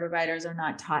healthcare providers are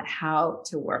not taught how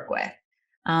to work with.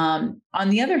 On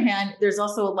the other hand, there's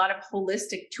also a lot of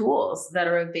holistic tools that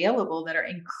are available that are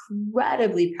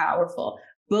incredibly powerful,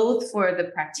 both for the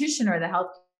practitioner, the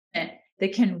health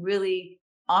that can really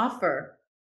offer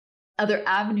other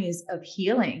avenues of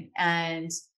healing and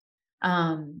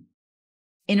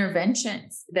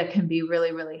interventions that can be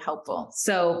really, really helpful.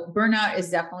 So burnout is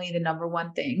definitely the number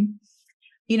one thing.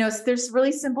 So there's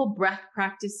really simple breath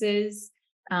practices.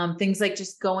 Things like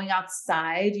just going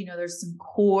outside, there's some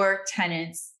core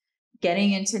tenets,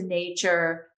 getting into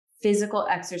nature, physical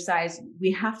exercise.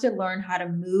 We have to learn how to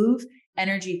move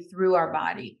energy through our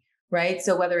body, right?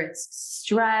 So whether it's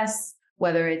stress,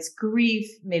 whether it's grief,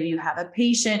 maybe you have a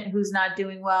patient who's not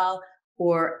doing well,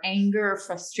 or anger,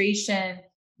 frustration,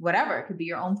 whatever. It could be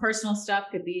your own personal stuff,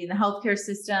 could be in the healthcare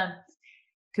system,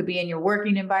 could be in your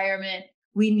working environment.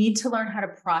 We need to learn how to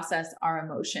process our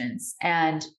emotions,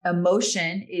 and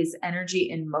emotion is energy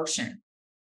in motion.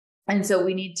 And so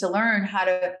we need to learn how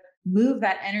to move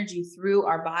that energy through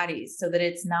our bodies so that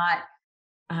it's not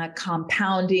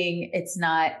compounding, it's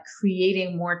not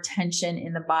creating more tension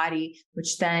in the body,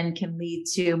 which then can lead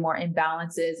to more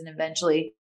imbalances and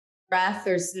eventually breath.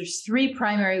 There's three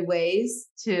primary ways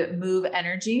to move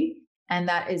energy, and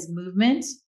that is movement,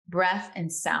 breath,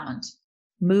 and sound.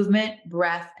 Movement,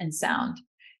 breath, and sound.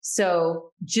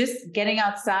 So just getting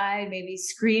outside, maybe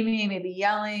screaming, maybe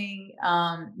yelling,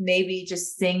 maybe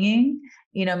just singing,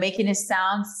 making a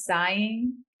sound,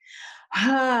 sighing,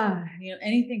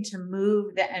 anything to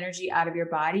move the energy out of your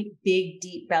body. Big,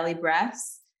 deep belly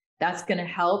breaths. That's going to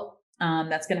help.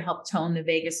 That's going to help tone the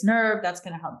vagus nerve. That's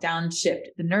going to help downshift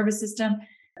the nervous system.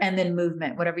 And then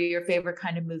movement, whatever your favorite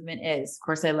kind of movement is. Of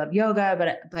course, I love yoga,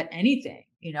 but anything,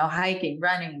 hiking,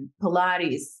 running,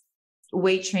 Pilates,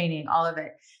 weight training, all of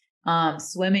it.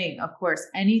 Swimming, of course,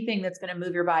 anything that's going to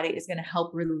move your body is going to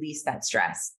help release that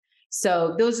stress.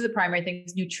 So those are the primary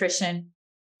things. Nutrition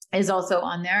is also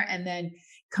on there. And then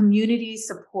community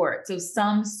support. So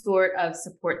some sort of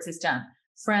support system,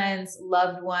 friends,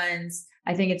 loved ones.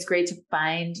 I think it's great to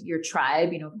find your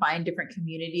tribe, find different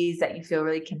communities that you feel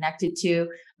really connected to.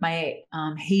 My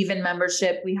Haven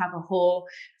membership, we have a whole,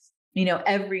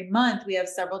 every month we have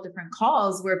several different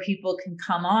calls where people can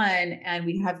come on, and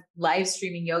we have live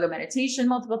streaming yoga meditation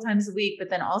multiple times a week. But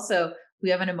then also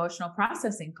we have an emotional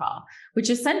processing call,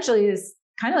 which essentially is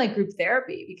kind of like group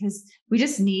therapy, because we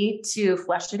just need to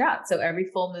flesh it out. So every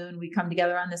full moon we come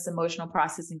together on this emotional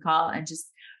processing call, and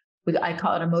I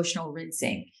call it emotional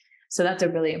rinsing. So that's a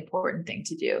really important thing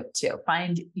to do, to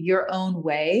find your own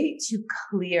way to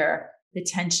clear the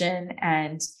tension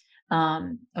and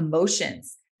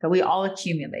emotions that we all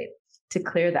accumulate, to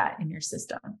clear that in your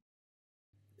system.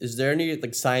 Is there any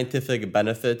scientific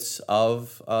benefits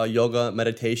of yoga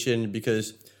meditation?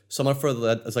 Because someone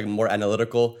that's more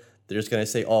analytical, they're just going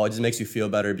to say, oh, it just makes you feel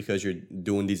better because you're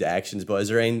doing these actions. But is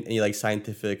there any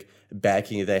scientific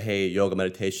backing that, hey, yoga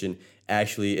meditation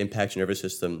actually impacts your nervous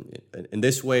system in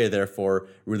this way, therefore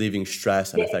relieving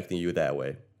stress and affecting you that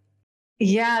way?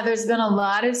 Yeah, there's been a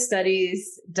lot of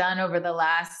studies done over the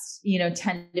last,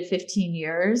 10 to 15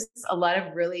 years, a lot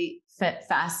of really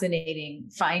fascinating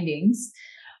findings.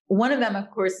 One of them, of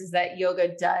course, is that yoga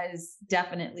does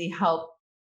definitely help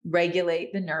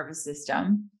regulate the nervous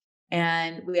system.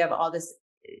 And we have all this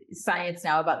science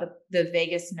now about the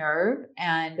vagus nerve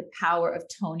and the power of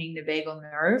toning the vagal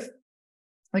nerve,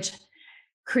 which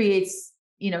creates,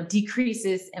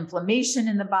 decreases inflammation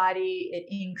in the body. It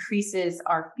increases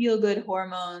our feel-good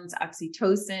hormones,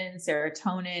 oxytocin,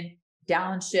 serotonin,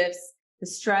 downshifts the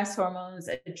stress hormones,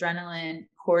 adrenaline,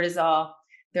 cortisol.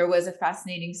 There was a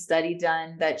fascinating study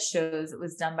done that shows, it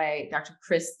was done by Dr.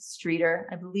 Chris Streeter,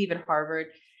 I believe at Harvard.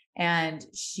 And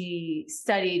she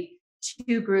studied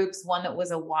two groups, one that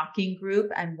was a walking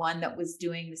group and one that was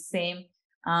doing the same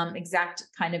exact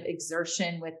kind of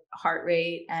exertion with heart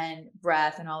rate and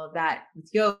breath and all of that with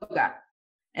yoga.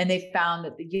 And they found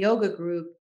that the yoga group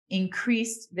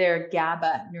increased their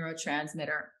GABA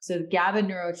neurotransmitter. So the GABA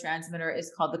neurotransmitter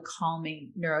is called the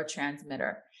calming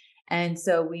neurotransmitter. And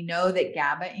so we know that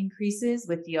GABA increases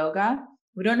with yoga.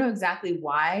 We don't know exactly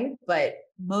why, but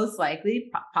most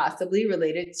likely, possibly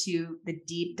related to the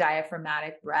deep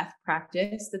diaphragmatic breath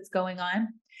practice that's going on.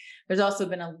 There's also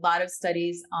been a lot of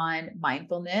studies on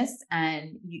mindfulness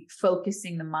and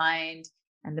focusing the mind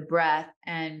and the breath,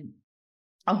 and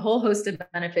a whole host of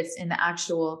benefits in the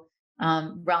actual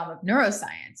realm of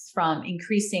neuroscience, from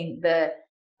increasing the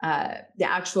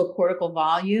actual cortical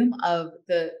volume of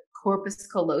the corpus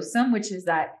callosum, which is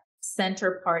that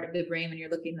center part of the brain. When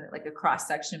you're looking at like a cross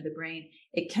section of the brain,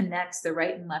 it connects the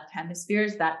right and left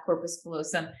hemispheres. That corpus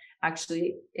callosum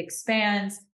actually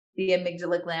expands. The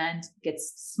amygdala gland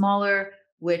gets smaller,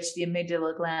 which the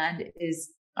amygdala gland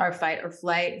is our fight or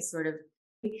flight sort of.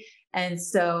 And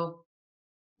so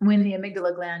when the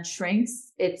amygdala gland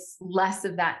shrinks, it's less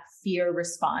of that fear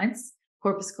response.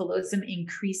 Corpus callosum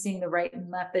increasing the right and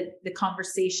left, the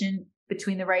conversation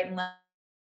between the right and left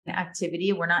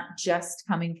activity. We're not just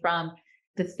coming from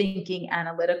the thinking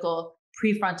analytical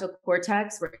prefrontal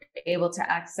cortex. We're able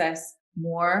to access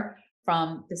more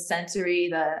from the sensory,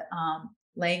 the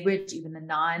language, even the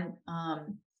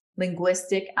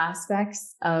non-linguistic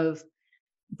aspects of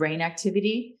brain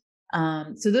activity.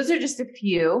 So those are just a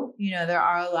few. There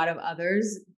are a lot of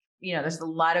others. There's a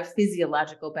lot of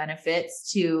physiological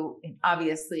benefits to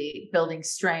obviously building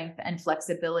strength and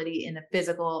flexibility in the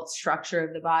physical structure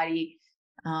of the body,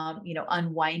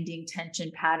 unwinding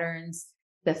tension patterns,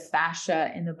 the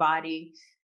fascia in the body.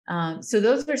 So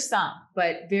those are some,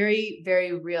 but very,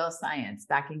 very real science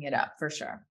backing it up for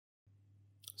sure.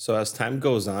 So as time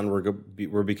goes on,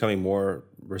 we're becoming more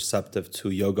receptive to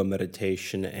yoga,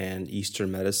 meditation, and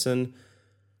Eastern medicine.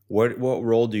 What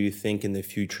role do you think in the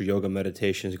future yoga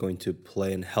meditation is going to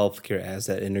play in healthcare as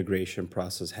that integration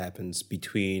process happens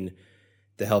between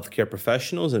the healthcare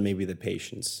professionals and maybe the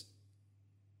patients?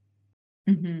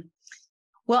 Mm-hmm.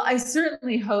 Well, I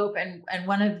certainly hope, and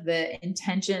one of the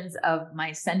intentions of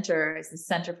my center as the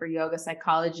Center for Yoga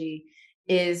Psychology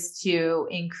is to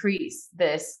increase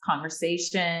this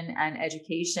conversation and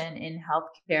education in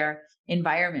healthcare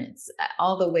environments,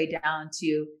 all the way down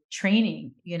to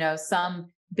training,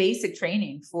 some basic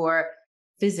training for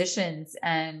physicians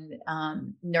and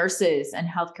nurses and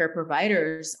healthcare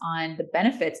providers on the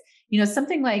benefits.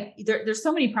 Something like there's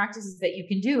so many practices that you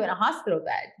can do in a hospital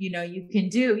bed. You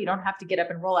don't have to get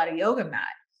up and roll out a yoga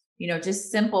mat.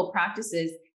 Just simple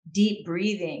practices, deep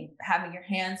breathing, having your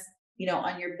hands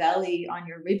on your belly, on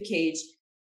your rib cage,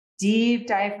 deep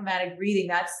diaphragmatic breathing.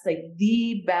 That's like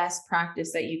the best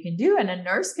practice that you can do. And a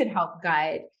nurse could help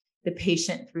guide the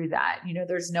patient through that.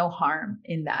 There's no harm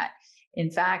in that.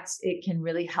 In fact, it can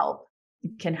really help.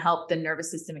 It can help the nervous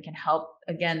system. It can help,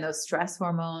 again, those stress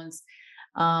hormones.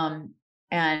 And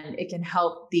it can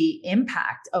help the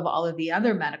impact of all of the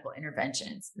other medical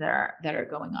interventions that are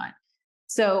going on.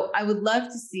 So I would love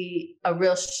to see a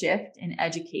real shift in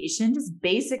education, just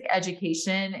basic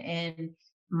education in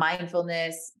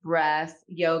mindfulness, breath,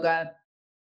 yoga,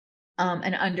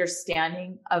 an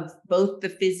understanding of both the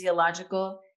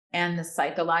physiological and the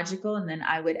psychological. And then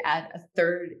I would add a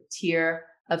third tier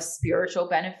of spiritual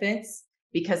benefits,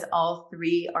 because all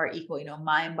three are equal,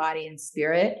 mind, body, and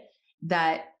spirit,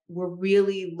 that we're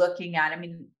really looking at. I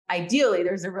mean, ideally,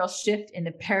 there's a real shift in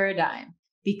the paradigm,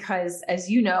 because as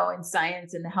you know, in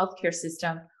science, in the healthcare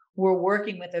system, we're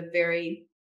working with a very,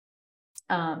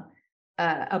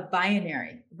 a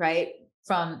binary, right?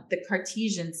 From the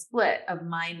Cartesian split of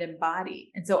mind and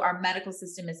body. And so our medical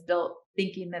system is built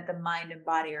thinking that the mind and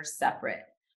body are separate,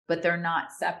 but they're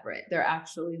not separate. They're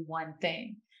actually one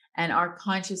thing. And our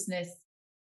consciousness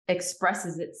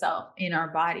expresses itself in our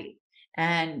body,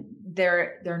 and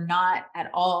they're not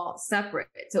at all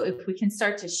separate. So if we can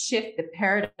start to shift the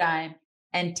paradigm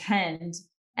and tend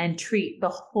and treat the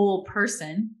whole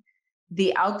person,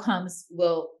 the outcomes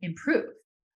will improve.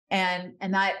 And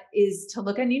that is to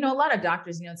look at, a lot of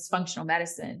doctors, it's functional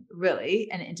medicine, really,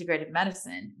 and integrative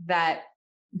medicine, that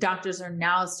doctors are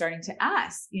now starting to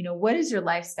ask, what is your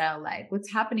lifestyle like? What's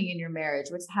happening in your marriage?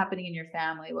 What's happening in your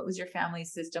family? What was your family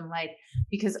system like?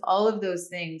 Because all of those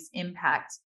things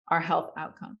impact our health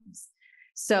outcomes.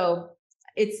 So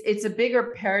it's a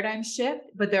bigger paradigm shift,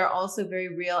 but there are also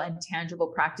very real and tangible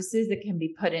practices that can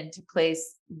be put into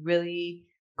place really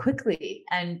quickly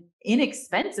and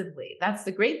inexpensively. That's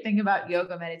the great thing about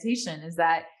yoga meditation, is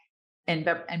that, and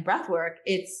breath work,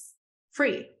 it's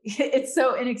free. It's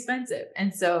so inexpensive.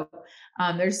 And so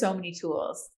there's so many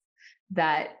tools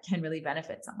that can really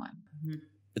benefit someone. Mm-hmm.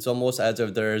 It's almost as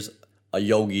if there's a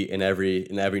yogi in every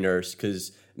nurse.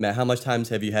 Because, Matt, how much times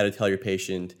have you had to tell your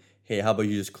patient, hey, how about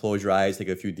you just close your eyes, take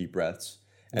a few deep breaths?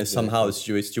 and somehow the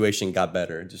situation got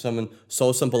better. Just something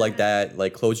so simple like that,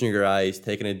 like closing your eyes,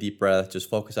 taking a deep breath, just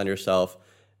focus on yourself,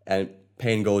 and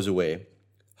pain goes away.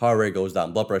 Heart rate goes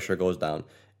down, blood pressure goes down.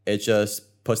 It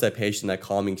just puts that patient in that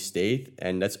calming state,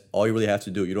 and that's all you really have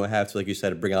to do. You don't have to, like you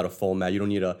said, bring out a foam mat. You don't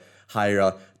need to hire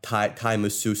a Thai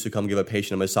masseuse to come give a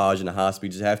patient a massage in the hospital.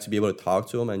 You just have to be able to talk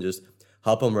to them and just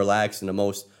help them relax in the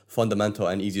most fundamental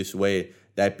and easiest way,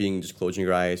 that being just closing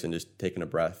your eyes and just taking a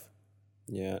breath.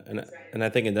 Yeah, and I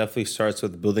think it definitely starts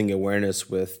with building awareness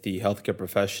with the healthcare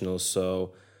professionals.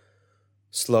 So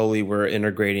slowly we're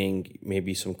integrating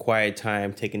maybe some quiet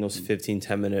time, taking those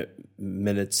 10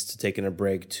 minutes to taking a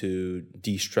break to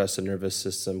de-stress the nervous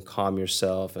system, calm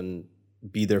yourself, and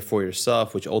be there for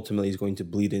yourself, which ultimately is going to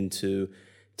bleed into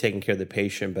taking care of the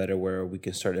patient better, where we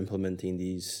can start implementing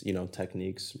these,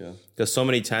 techniques. Yeah. Because so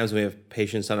many times when we have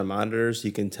patients on our monitors,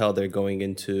 you can tell they're going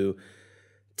into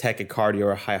tachycardia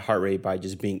or high heart rate by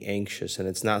just being anxious. And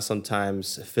it's not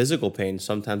sometimes physical pain.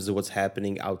 Sometimes it's what's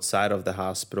happening outside of the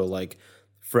hospital, like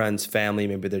friends, family,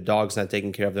 maybe their dog's not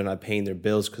taken care of, they're not paying their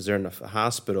bills because they're in a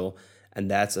hospital,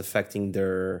 and that's affecting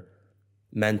their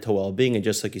mental well-being. And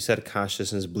just like you said,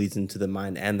 consciousness bleeds into the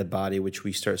mind and the body, which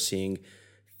we start seeing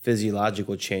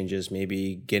physiological changes,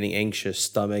 maybe getting anxious,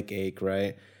 stomach ache,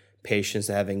 right? Patients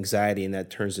that have anxiety, and that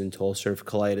turns into ulcerative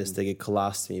colitis, they get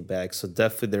colostomy bags. So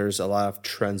definitely there's a lot of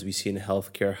trends we see in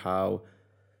healthcare, how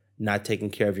not taking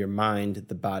care of your mind,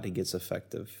 the body gets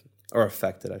affected,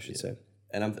 I should say.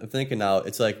 And I'm thinking now,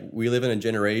 it's like we live in a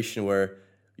generation where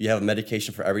you have a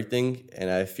medication for everything, and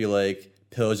I feel like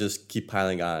pills just keep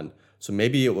piling on. So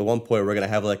maybe at one point we're going to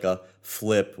have like a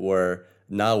flip where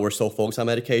now we're so focused on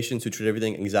medication to treat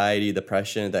everything, anxiety,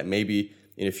 depression, that maybe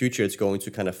in the future it's going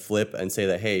to kind of flip and say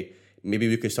that, hey, maybe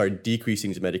we could start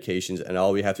decreasing these medications, and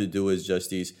all we have to do is just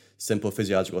these simple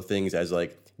physiological things as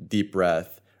like deep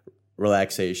breath,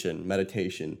 relaxation,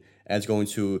 meditation, and it's going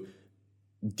to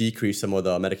decrease some of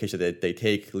the medication that they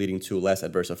take, leading to less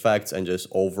adverse effects and just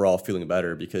overall feeling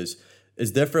better. Because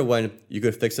it's different when you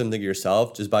could fix something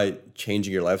yourself just by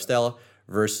changing your lifestyle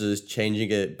versus changing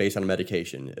it based on a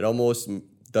medication. It almost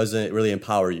doesn't really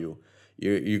empower you.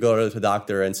 You go to the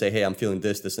doctor and say, hey, I'm feeling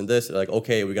this, this, and this. They're like,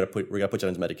 okay, we gotta put you on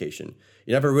this medication.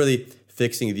 You're never really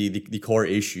fixing the core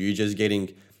issue. You're just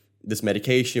getting this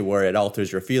medication where it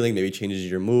alters your feeling, maybe changes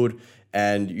your mood,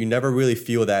 and you never really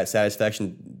feel that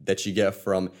satisfaction that you get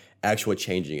from actual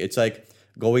changing. It's like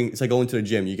going to the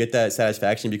gym. You get that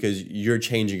satisfaction because you're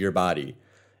changing your body,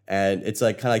 and it's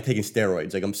like kind of like taking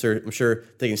steroids. Like I'm sure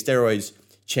taking steroids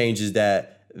changes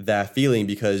that feeling,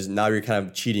 because now you're kind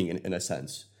of cheating in a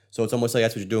sense. So it's almost like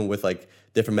that's what you're doing with like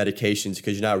different medications,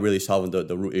 because you're not really solving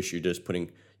the root issue. You're just putting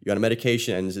you on a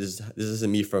medication, and this isn't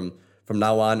me from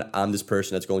now on. I'm this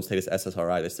person that's going to take this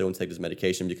SSRI, that's going to take this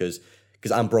medication because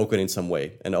I'm broken in some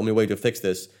way. And the only way to fix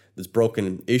this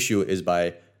broken issue is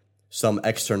by some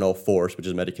external force, which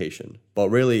is medication. But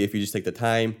really, if you just take the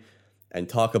time and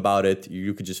talk about it,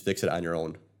 you could just fix it on your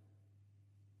own.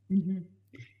 Mm-hmm.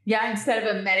 Yeah, instead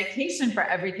of a medication for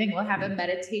everything, we'll have a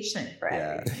meditation for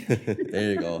everything.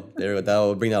 There you go. That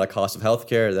will bring down the cost of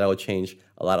healthcare. That will change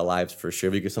a lot of lives for sure.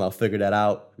 If you could somehow figure that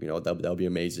out, that would be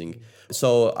amazing.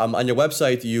 So on your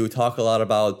website, you talk a lot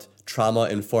about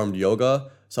trauma-informed yoga.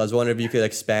 So I was wondering if you could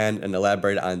expand and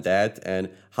elaborate on that and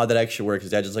how that actually works.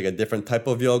 Is that just like a different type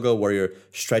of yoga where you're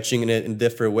stretching it in a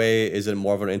different way? Is it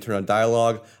more of an internal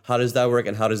dialogue? How does that work,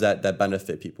 and how does that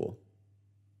benefit people?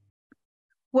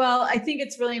 Well, I think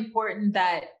it's really important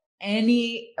that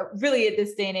really at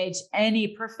this day and age, any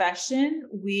profession,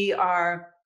 we are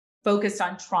focused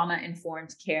on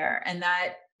trauma-informed care. And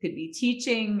that could be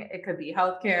teaching, it could be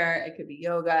healthcare, it could be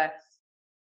yoga,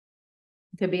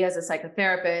 it could be as a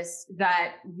psychotherapist,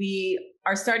 that we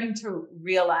are starting to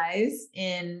realize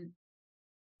in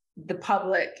the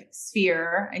public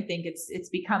sphere. I think it's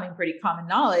becoming pretty common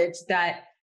knowledge that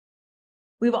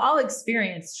we've all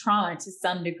experienced trauma to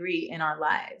some degree in our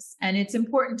lives. And it's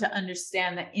important to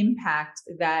understand the impact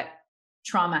that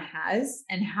trauma has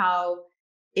and how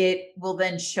it will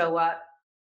then show up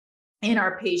in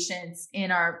our patients, in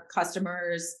our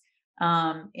customers,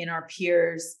 in our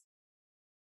peers.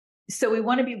 So we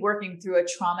want to be working through a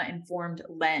trauma-informed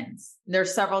lens. There are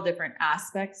several different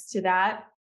aspects to that,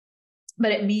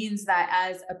 but it means that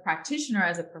as a practitioner,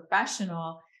 as a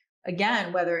professional,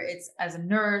 again, whether it's as a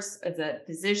nurse, as a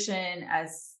physician,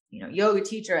 as yoga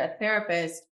teacher, a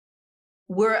therapist,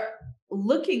 we're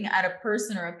looking at a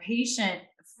person or a patient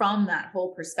from that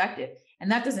whole perspective. And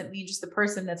that doesn't mean just the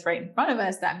person that's right in front of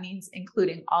us. That means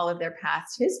including all of their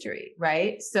past history,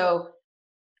 right? So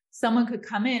someone could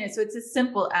come in, and so it's as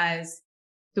simple as,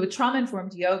 so with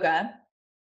trauma-informed yoga,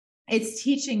 it's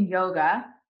teaching yoga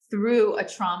through a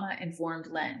trauma-informed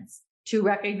lens to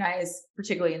recognize,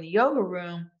 particularly in the yoga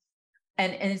room,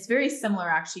 and it's very similar,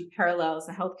 actually parallels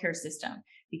the healthcare system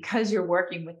because you're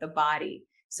working with the body.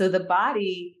 So the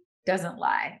body doesn't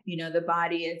lie. The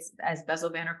body is, as Bessel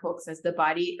van der Kolk says, the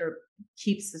body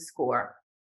keeps the score.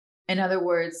 In other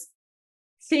words,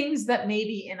 things that may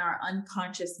be in our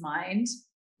unconscious mind,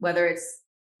 whether it's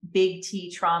big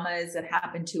T traumas that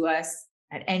happen to us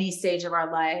at any stage of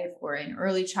our life or in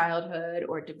early childhood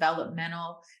or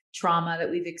developmental trauma that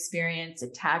we've experienced,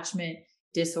 attachment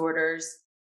disorders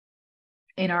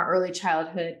in our early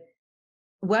childhood,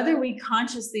 whether we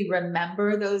consciously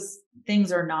remember those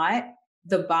things or not,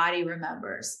 the body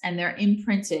remembers and they're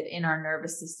imprinted in our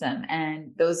nervous system.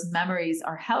 And those memories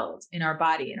are held in our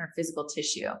body, in our physical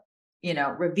tissue,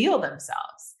 reveal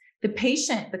themselves. The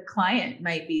patient, the client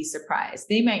might be surprised.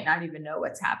 They might not even know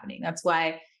what's happening. That's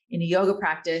why in a yoga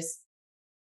practice,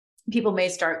 people may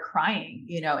start crying,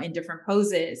 in different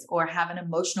poses or have an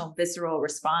emotional, visceral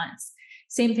response.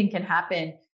 Same thing can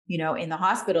happen, in the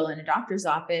hospital, in a doctor's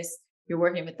office. You're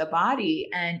working with the body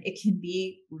and it can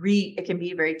be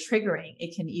very triggering.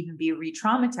 It can even be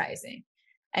re-traumatizing.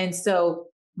 And so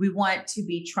we want to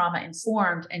be trauma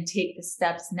informed and take the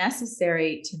steps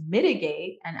necessary to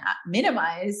mitigate and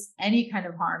minimize any kind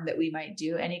of harm that we might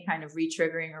do, any kind of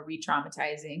re-triggering or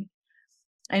re-traumatizing,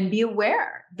 and be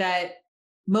aware that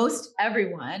most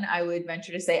everyone, I would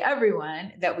venture to say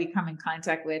everyone that we come in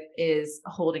contact with is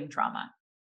holding trauma.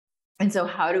 And so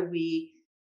how do we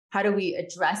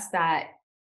address that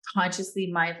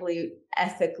consciously, mindfully,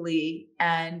 ethically,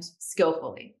 and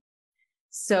skillfully?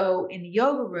 So in the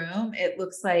yoga room, it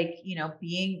looks like,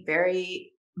 being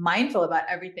very mindful about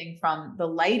everything from the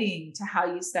lighting to how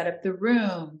you set up the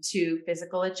room to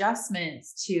physical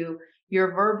adjustments to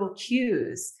your verbal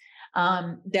cues,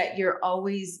 that you're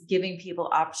always giving people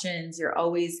options. You're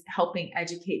always helping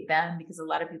educate them because a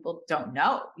lot of people don't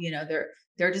know,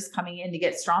 they're just coming in to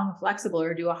get strong and flexible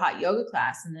or do a hot yoga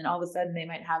class. And then all of a sudden they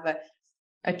might have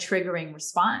a triggering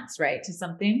response, right, to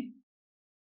something.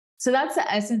 So that's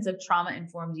the essence of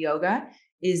trauma-informed yoga,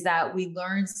 is that we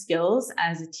learn skills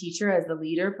as a teacher, as the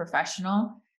leader,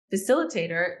 professional,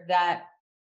 facilitator that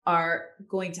are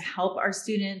going to help our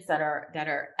students, that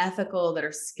are ethical, that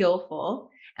are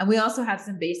skillful. And we also have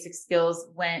some basic skills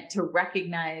to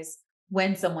recognize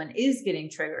when someone is getting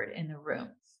triggered in the room.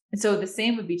 And so the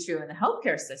same would be true in the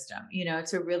healthcare system,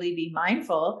 to really be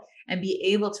mindful and be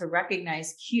able to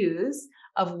recognize cues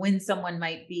of when someone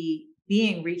might be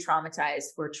being re-traumatized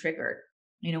or triggered,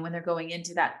 when they're going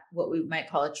into that, what we might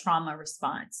call a trauma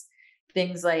response.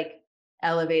 Things like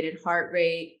elevated heart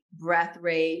rate, breath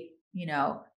rate,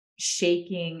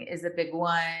 shaking is a big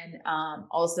one.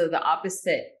 Also the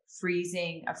opposite,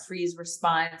 freezing, a freeze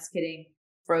response, getting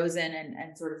frozen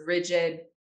and sort of rigid,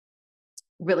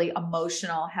 really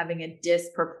emotional, having a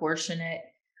disproportionate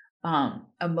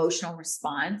emotional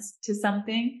response to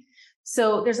something.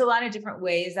 So there's a lot of different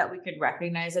ways that we could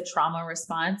recognize a trauma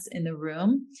response in the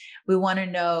room. We want to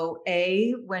know,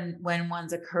 A, when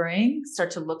one's occurring,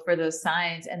 start to look for those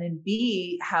signs, and then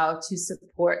B, how to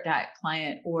support that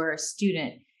client or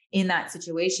student in that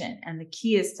situation. And the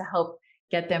key is to help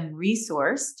get them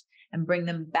resourced and bring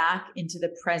them back into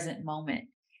the present moment.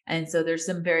 And so there's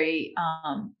some very,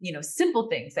 simple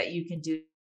things that you can do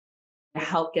to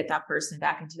help get that person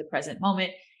back into the present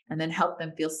moment and then help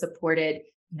them feel supported,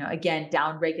 again,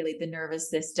 down-regulate the nervous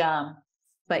system,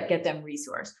 but get them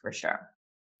resourced for sure.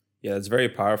 Yeah, it's very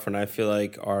powerful. And I feel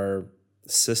like our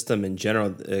system in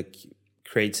general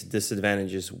creates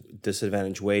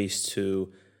disadvantaged ways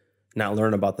to not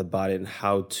learn about the body and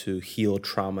how to heal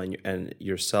trauma and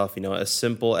yourself. As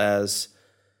simple as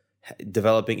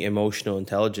developing emotional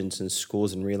intelligence in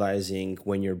schools and realizing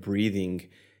when you're breathing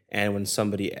and when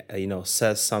somebody,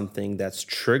 says something that's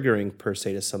triggering per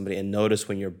se to somebody, and notice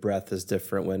when your breath is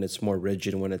different, when it's more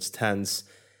rigid, when it's tense,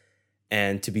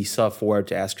 and to be self-aware,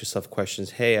 to ask yourself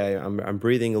questions. Hey, I'm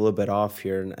breathing a little bit off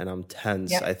here and I'm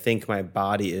tense. Yep. I think my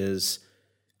body is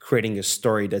creating a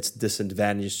story that's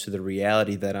disadvantaged to the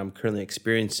reality that I'm currently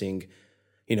experiencing,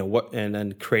 and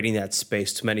then creating that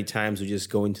space. Too many times we just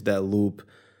go into that loop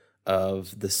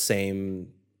of the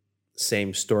same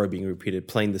story being repeated,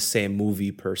 playing the same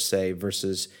movie per se,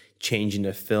 versus changing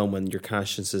the film when your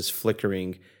conscience is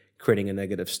flickering, creating a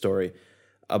negative story.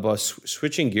 About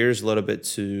switching gears a little bit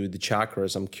to the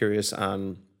chakras, I'm curious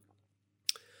on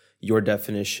your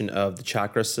definition of the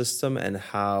chakra system and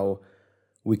how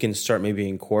we can start maybe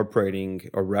incorporating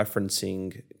or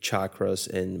referencing chakras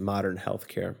in modern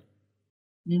healthcare.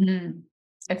 Mm-hmm.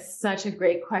 It's such a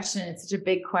great question. It's such a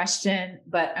big question,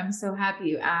 but I'm so happy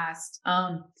you asked.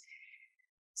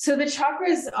 So the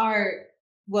chakras are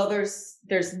Well, there's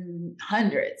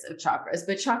hundreds of chakras,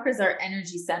 but chakras are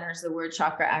energy centers. The word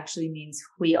chakra actually means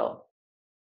wheel,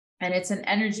 and it's an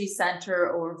energy center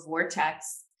or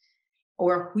vortex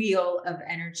or wheel of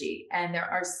energy. And there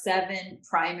are 7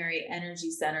 primary energy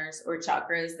centers or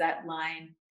chakras that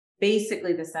line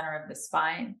basically the center of the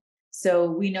spine.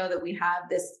 So we know that we have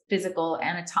this physical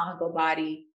anatomical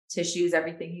body, tissues,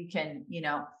 everything you can,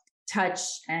 touch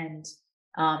and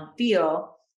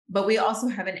feel, but we also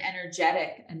have an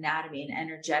energetic anatomy, an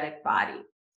energetic body.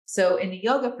 So in the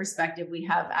yoga perspective, we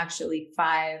have actually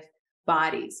 5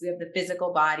 bodies. We have the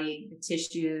physical body, the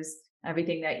tissues,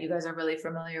 everything that you guys are really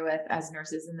familiar with as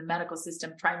nurses in the medical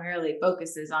system primarily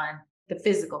focuses on the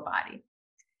physical body.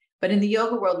 But in the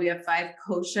yoga world, we have 5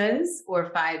 koshas or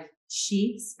 5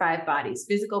 sheets, 5 bodies: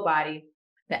 physical body,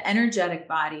 the energetic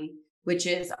body, which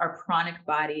is our pranic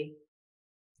body,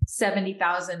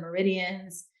 70,000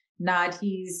 meridians,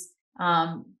 nadis.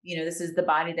 This is the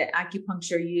body that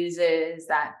acupuncture uses,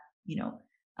 that,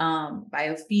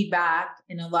 biofeedback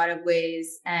in a lot of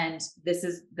ways. And this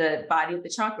is the body of the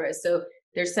chakras. So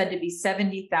there's said to be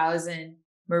 70,000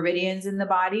 meridians in the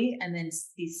body, and then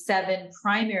these 7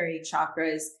 primary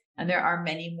chakras. And there are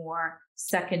many more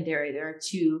secondary. There are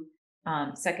 2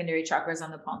 secondary chakras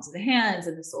on the palms of the hands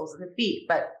and the soles of the feet.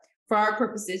 But for our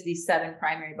purposes, these 7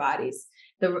 primary bodies.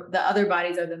 The other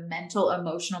bodies are the mental,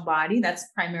 emotional body. That's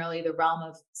primarily the realm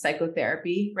of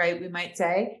psychotherapy, right? We might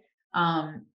say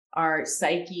our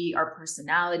psyche, our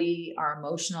personality, our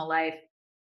emotional life.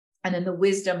 And then the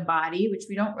wisdom body, which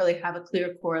we don't really have a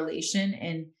clear correlation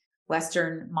in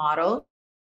Western model,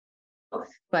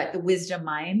 but the wisdom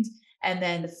mind. And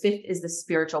then the 5th is the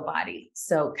spiritual body.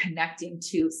 So connecting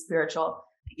to spiritual,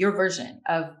 your version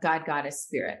of God, Goddess,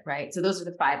 Spirit, right? So those are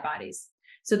the 5 bodies.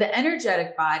 So the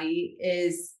energetic body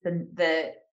is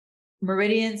the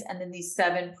meridians and then these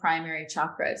 7 primary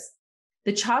chakras.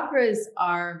 The chakras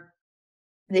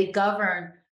they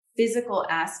govern physical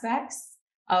aspects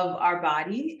of our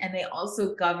body, and they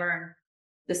also govern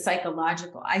the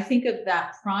psychological. I think of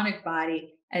that pranic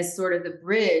body as sort of the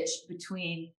bridge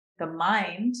between the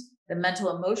mind, the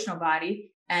mental, emotional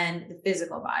body, and the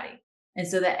physical body. And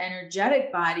so the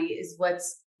energetic body is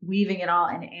what's weaving it all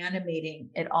and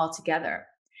animating it all together.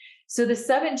 So the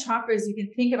 7 chakras, you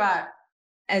can think about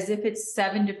as if it's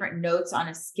 7 different notes on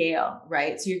a scale,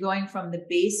 right? So you're going from the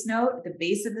base note at the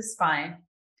base of the spine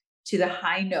to the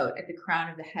high note at the crown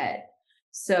of the head.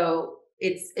 So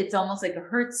it's almost like a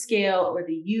Hertz scale or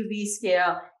the UV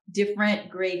scale,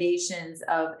 different gradations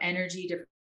of energy, different,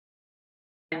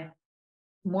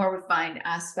 more refined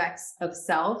aspects of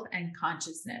self and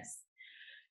consciousness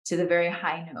to the very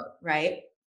high note, right?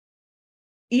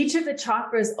 Each of the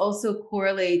chakras also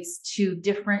correlates to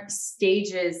different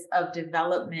stages of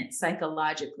development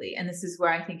psychologically. And this is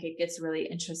where I think it gets really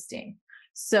interesting.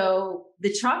 So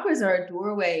the chakras are a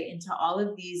doorway into all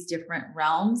of these different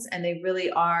realms, and they really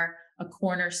are a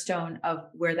cornerstone of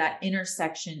where that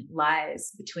intersection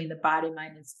lies between the body,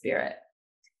 mind, and spirit.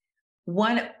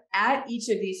 One at each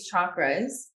of these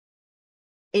chakras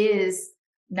is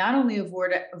not only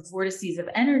vortices of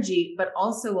energy, but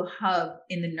also a hub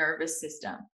in the nervous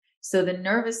system. So the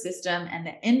nervous system and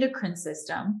the endocrine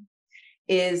system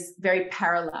is very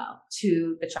parallel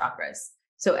to the chakras.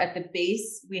 So at the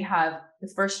base, we have the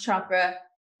first chakra,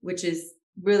 which is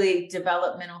really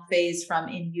developmental phase from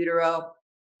in utero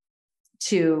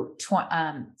to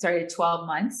 12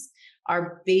 months.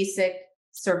 Our basic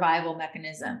survival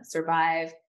mechanism,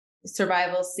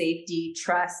 survival, safety,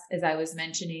 trust, as I was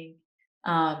mentioning.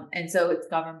 And so it's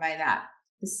governed by that.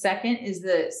 The second is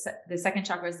the second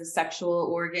chakra is the sexual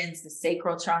organs, the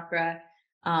sacral chakra.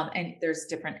 And there's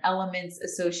different elements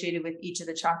associated with each of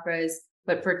the chakras.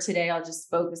 But for today, I'll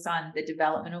just focus on the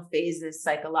developmental phases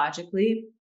psychologically.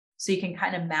 So you can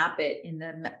kind of map it in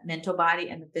the mental body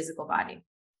and the physical body.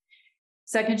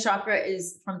 Second chakra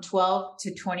is from 12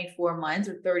 to 24 months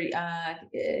or 12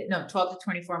 to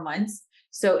 24 months.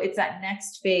 So it's that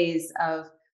next phase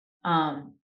of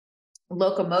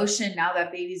locomotion. Now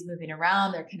that baby's moving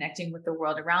around, they're connecting with the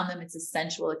world around them. It's a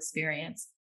sensual experience.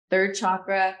 Third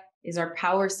chakra is our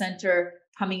power center,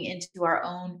 coming into our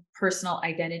own personal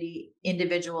identity,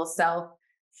 individual self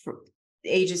for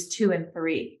ages 2 and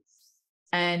 3.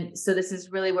 And so this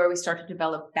is really where we start to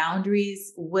develop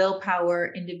boundaries,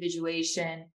 willpower,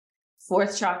 individuation.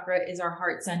 Fourth chakra is our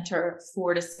heart center,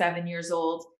 4 to 7 years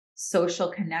old, social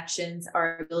connections,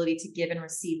 our ability to give and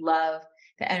receive love,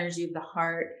 the energy of the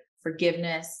heart,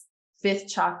 forgiveness. Fifth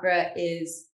chakra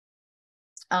is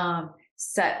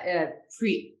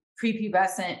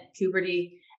prepubescent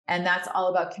puberty, and that's all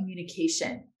about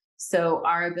communication. So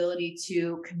our ability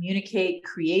to communicate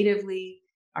creatively,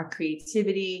 our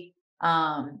creativity,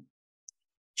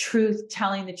 truth,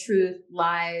 telling the truth,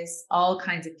 lies, all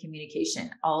kinds of communication.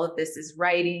 All of this is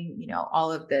writing,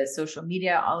 all of the social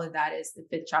media, all of that is the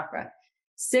fifth chakra.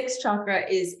 Sixth chakra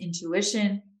is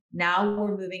intuition. Now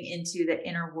we're moving into the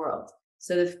inner world.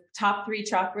 So the top three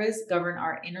chakras govern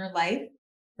our inner life.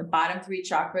 The bottom three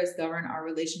chakras govern our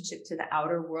relationship to the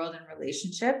outer world and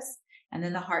relationships. And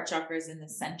then the heart chakra is in the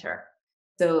center.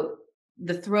 So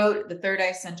the throat, the third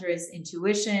eye center is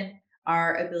intuition,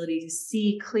 our ability to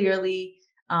see clearly,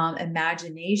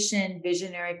 imagination,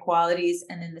 visionary qualities.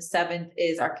 And then the seventh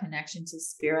is our connection to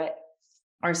spirit,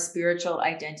 our spiritual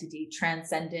identity,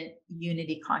 transcendent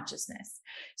unity consciousness.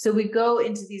 So we go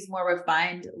into these more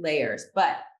refined layers,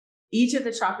 but each of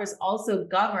the chakras also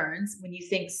governs, when you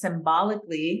think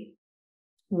symbolically,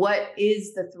 what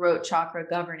is the throat chakra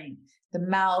governing? The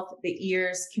mouth, the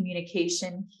ears,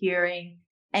 communication, hearing,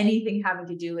 anything having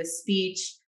to do with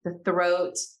speech, the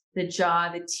throat, the jaw,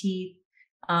 the teeth,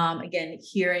 again,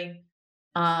 hearing,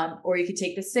 or you could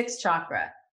take the sixth chakra.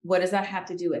 What does that have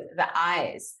to do with? The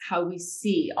eyes, how we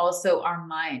see, also our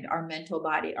mind, our mental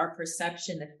body, our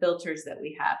perception, the filters that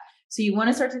we have. So you want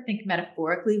to start to think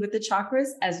metaphorically with the chakras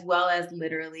as well as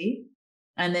literally,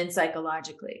 and then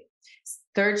psychologically.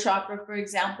 Third chakra, for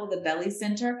example, the belly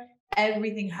center,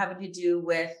 everything having to do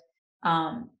with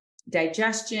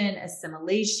digestion,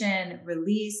 assimilation,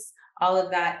 release, all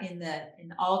of that in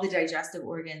all the digestive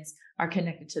organs are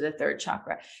connected to the third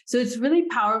chakra. So it's really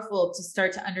powerful to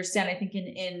start to understand. I think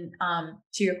in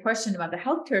to your question about the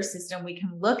healthcare system, we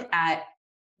can look at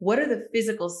what are the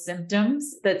physical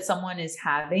symptoms that someone is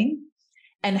having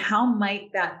and how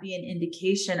might that be an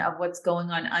indication of what's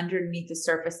going on underneath the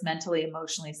surface mentally,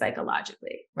 emotionally,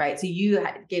 psychologically, right? So you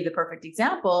gave the perfect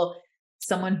example,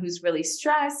 someone who's really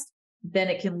stressed, then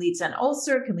it can lead to an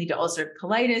ulcer, can lead to ulcerative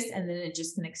colitis, and then it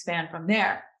just can expand from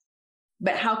there.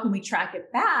 But how can we track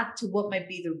it back to what might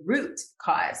be the root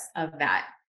cause of that?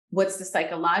 What's the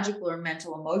psychological or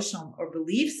mental, emotional, or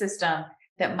belief system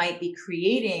that might be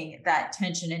creating that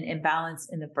tension and imbalance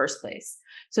in the first place?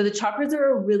 So the chakras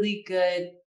are a really good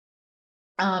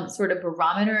sort of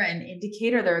barometer and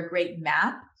indicator. They're a great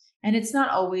map, and it's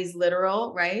not always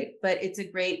literal, right? But it's a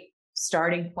great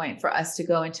starting point for us to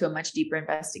go into a much deeper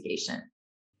investigation.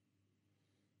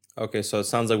 Okay, so it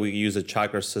sounds like we use a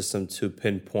chakra system to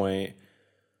pinpoint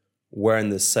where in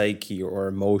the psyche or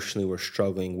emotionally we're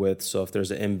struggling with. So if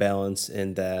there's an imbalance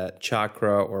in that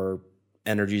chakra or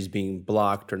energies being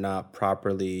blocked or not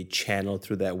properly channeled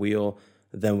through that wheel,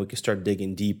 then we can start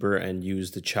digging deeper and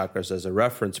use the chakras as a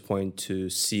reference point to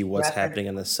see what's happening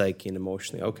in the psyche and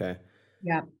emotionally. Okay.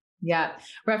 Yeah.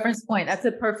 Reference point. That's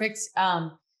a perfect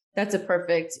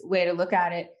way to look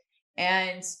at it.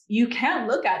 And you can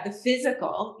look at the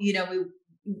physical,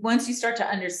 once you start to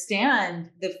understand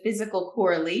the physical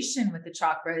correlation with the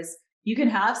chakras, you can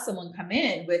have someone come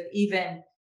in with even,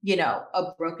 a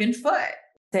broken foot.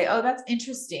 Say, oh, that's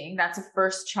interesting. That's a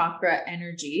first chakra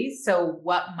energy. So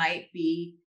what might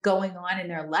be going on in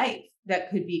their life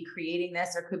that could be creating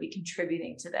this or could be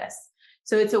contributing to this?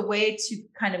 So it's a way to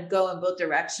kind of go in both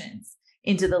directions,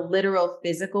 into the literal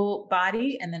physical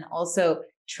body, and then also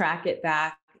track it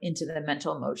back into the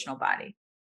mental, emotional body.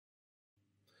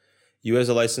 You as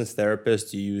a licensed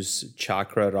therapist, do you use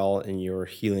chakra at all in your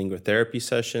healing or therapy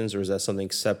sessions, or is that something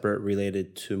separate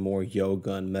related to more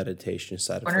yoga and meditation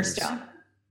side of things? Cornerstone.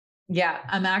 Yeah,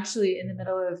 I'm actually in the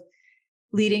middle of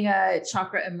leading a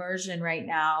chakra immersion right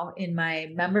now in my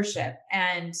membership.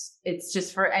 And it's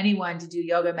just for anyone to do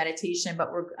yoga meditation, but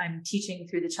I'm teaching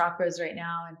through the chakras right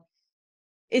now. And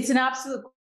it's an absolute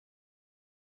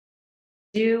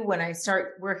when I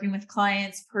start working with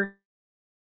clients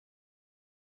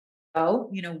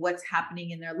what's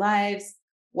happening in their lives,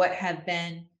 what have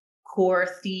been core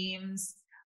themes,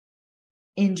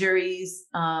 injuries,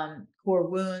 core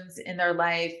wounds in their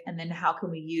life, and then how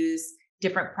can we use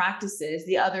different practices.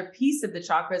 The other piece of the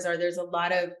chakras are there's a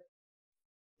lot of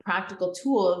practical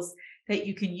tools that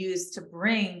you can use to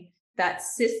bring that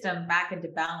system back into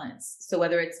balance. So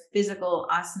whether it's physical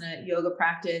asana, yoga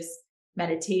practice,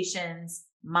 meditations,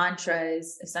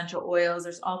 mantras, essential oils,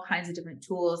 there's all kinds of different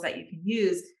tools that you can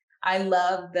use. I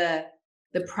love the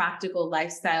practical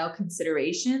lifestyle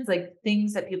considerations, like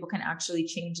things that people can actually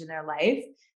change in their life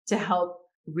to help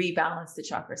rebalance the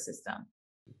chakra system.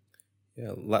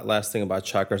 Yeah. Last thing about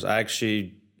chakras, I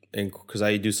actually, because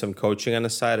I do some coaching on the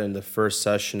side, and the first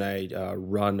session I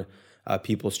run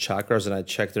people's chakras and I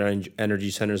check their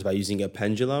energy centers by using a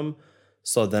pendulum.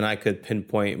 So then I could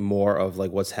pinpoint more of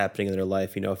like what's happening in their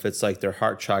life. If it's like their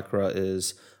heart chakra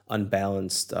is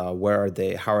unbalanced, where are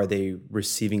they? How are they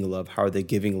receiving love? How are they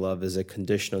giving love? Is it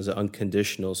conditional? Is it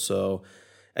unconditional? So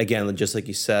again, just like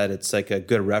you said, it's like a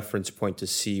good reference point to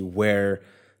see where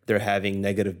they're having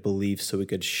negative beliefs, so we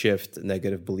could shift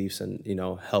negative beliefs and,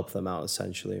 help them out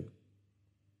essentially.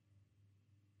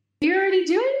 You're already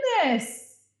doing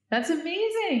this. That's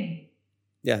amazing.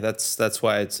 Yeah, that's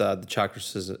why it's the chakra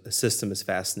system is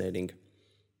fascinating.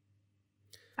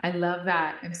 I love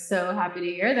that. I'm so happy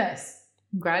to hear this.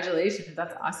 Congratulations.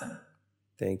 That's awesome.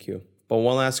 Thank you. But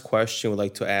one last question we'd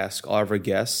like to ask all of our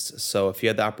guests. So if you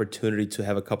had the opportunity to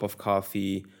have a cup of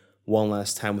coffee one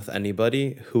last time with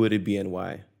anybody, who would it be and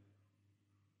why?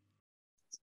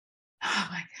 Oh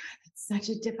my God, that's such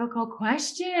a difficult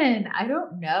question. I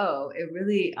don't know. It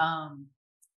really,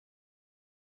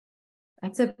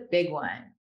 that's a big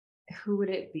one. Who would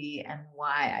it be and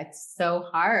why? It's so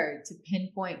hard to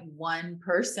pinpoint one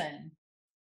person.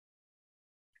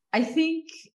 I think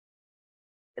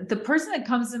the person that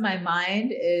comes to my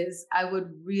mind is I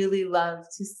would really love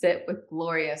to sit with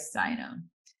Gloria Steinem.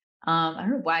 I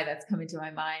don't know why that's coming to my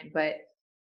mind, but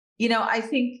I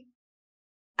think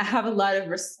I have a lot of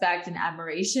respect and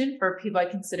admiration for people I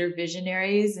consider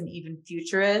visionaries and even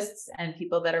futurists and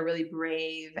people that are really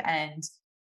brave and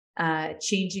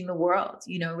changing the world,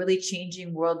 really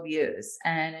changing worldviews.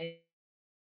 And a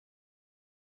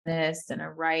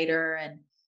writer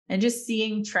and just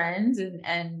seeing trends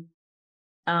and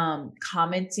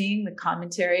commenting the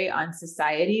commentary on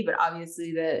society, but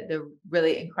obviously the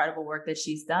really incredible work that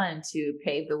she's done to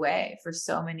pave the way for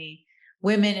so many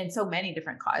women and so many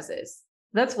different causes.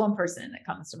 That's one person that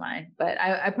comes to mind, but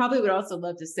I probably would also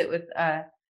love to sit with a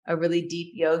really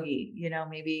deep yogi,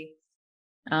 maybe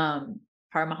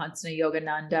Paramahansa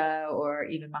Yogananda or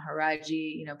even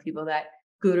Maharaji, people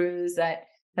gurus that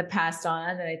have passed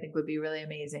on that I think would be really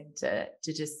amazing to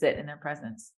just sit in their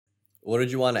presence. What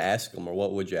did you want to ask them, or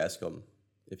what would you ask them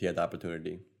if you had the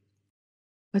opportunity?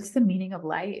 What's the meaning of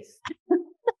life?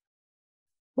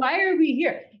 Why are we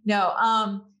here? No,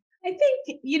 I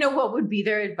think, what would be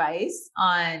their advice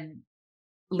on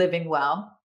living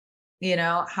well,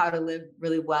 how to live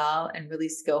really well and really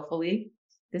skillfully.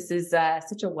 This is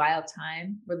such a wild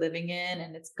time we're living in,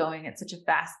 and it's going at such a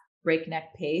fast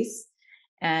breakneck pace.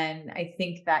 And I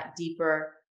think that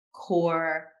deeper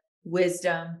core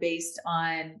wisdom based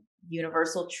on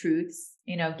universal truths,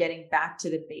 getting back to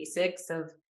the basics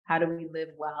of how do we live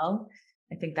well,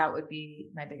 I think that would be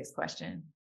my biggest question.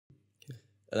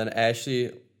 And then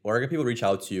Ashley, where can people reach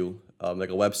out to you, like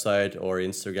a website or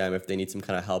Instagram, if they need some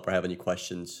kind of help or have any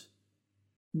questions?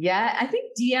 Yeah, I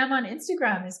think DM on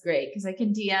Instagram is great because I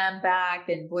can DM back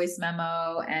and voice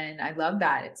memo. And I love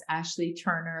that. It's Ashley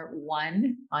Turner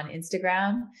 1 on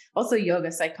Instagram. Also Yoga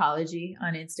Psychology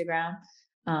on Instagram.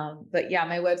 But yeah,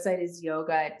 my website is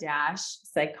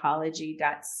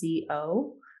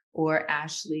yoga-psychology.co or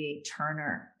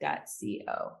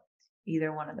ashleyturner.co.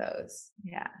 Either one of those.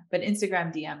 Yeah. But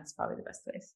Instagram DM is probably the best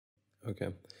place. Okay.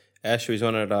 Ashley, we just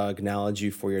wanted to acknowledge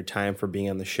you for your time, for being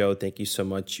on the show. Thank you so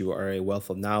much. You are a wealth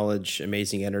of knowledge,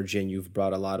 amazing energy, and you've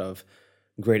brought a lot of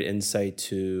great insight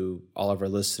to all of our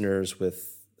listeners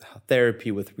with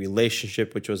therapy, with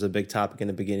relationship, which was a big topic in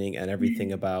the beginning, and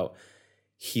everything about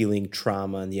healing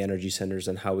trauma and the energy centers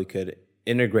and how we could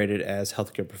integrate it as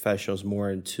healthcare professionals more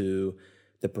into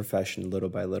the profession little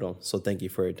by little. So thank you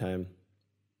for your time.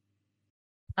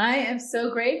 I am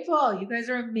so grateful. You guys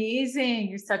are amazing.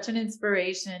 You're such an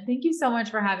inspiration. Thank you so much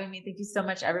for having me. Thank you so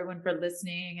much, everyone, for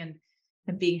listening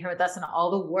and being here with us and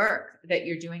all the work that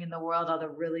you're doing in the world, all the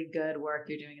really good work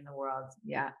you're doing in the world.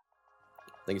 Yeah.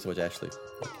 Thank you so much, Ashley.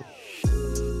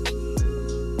 Thank you.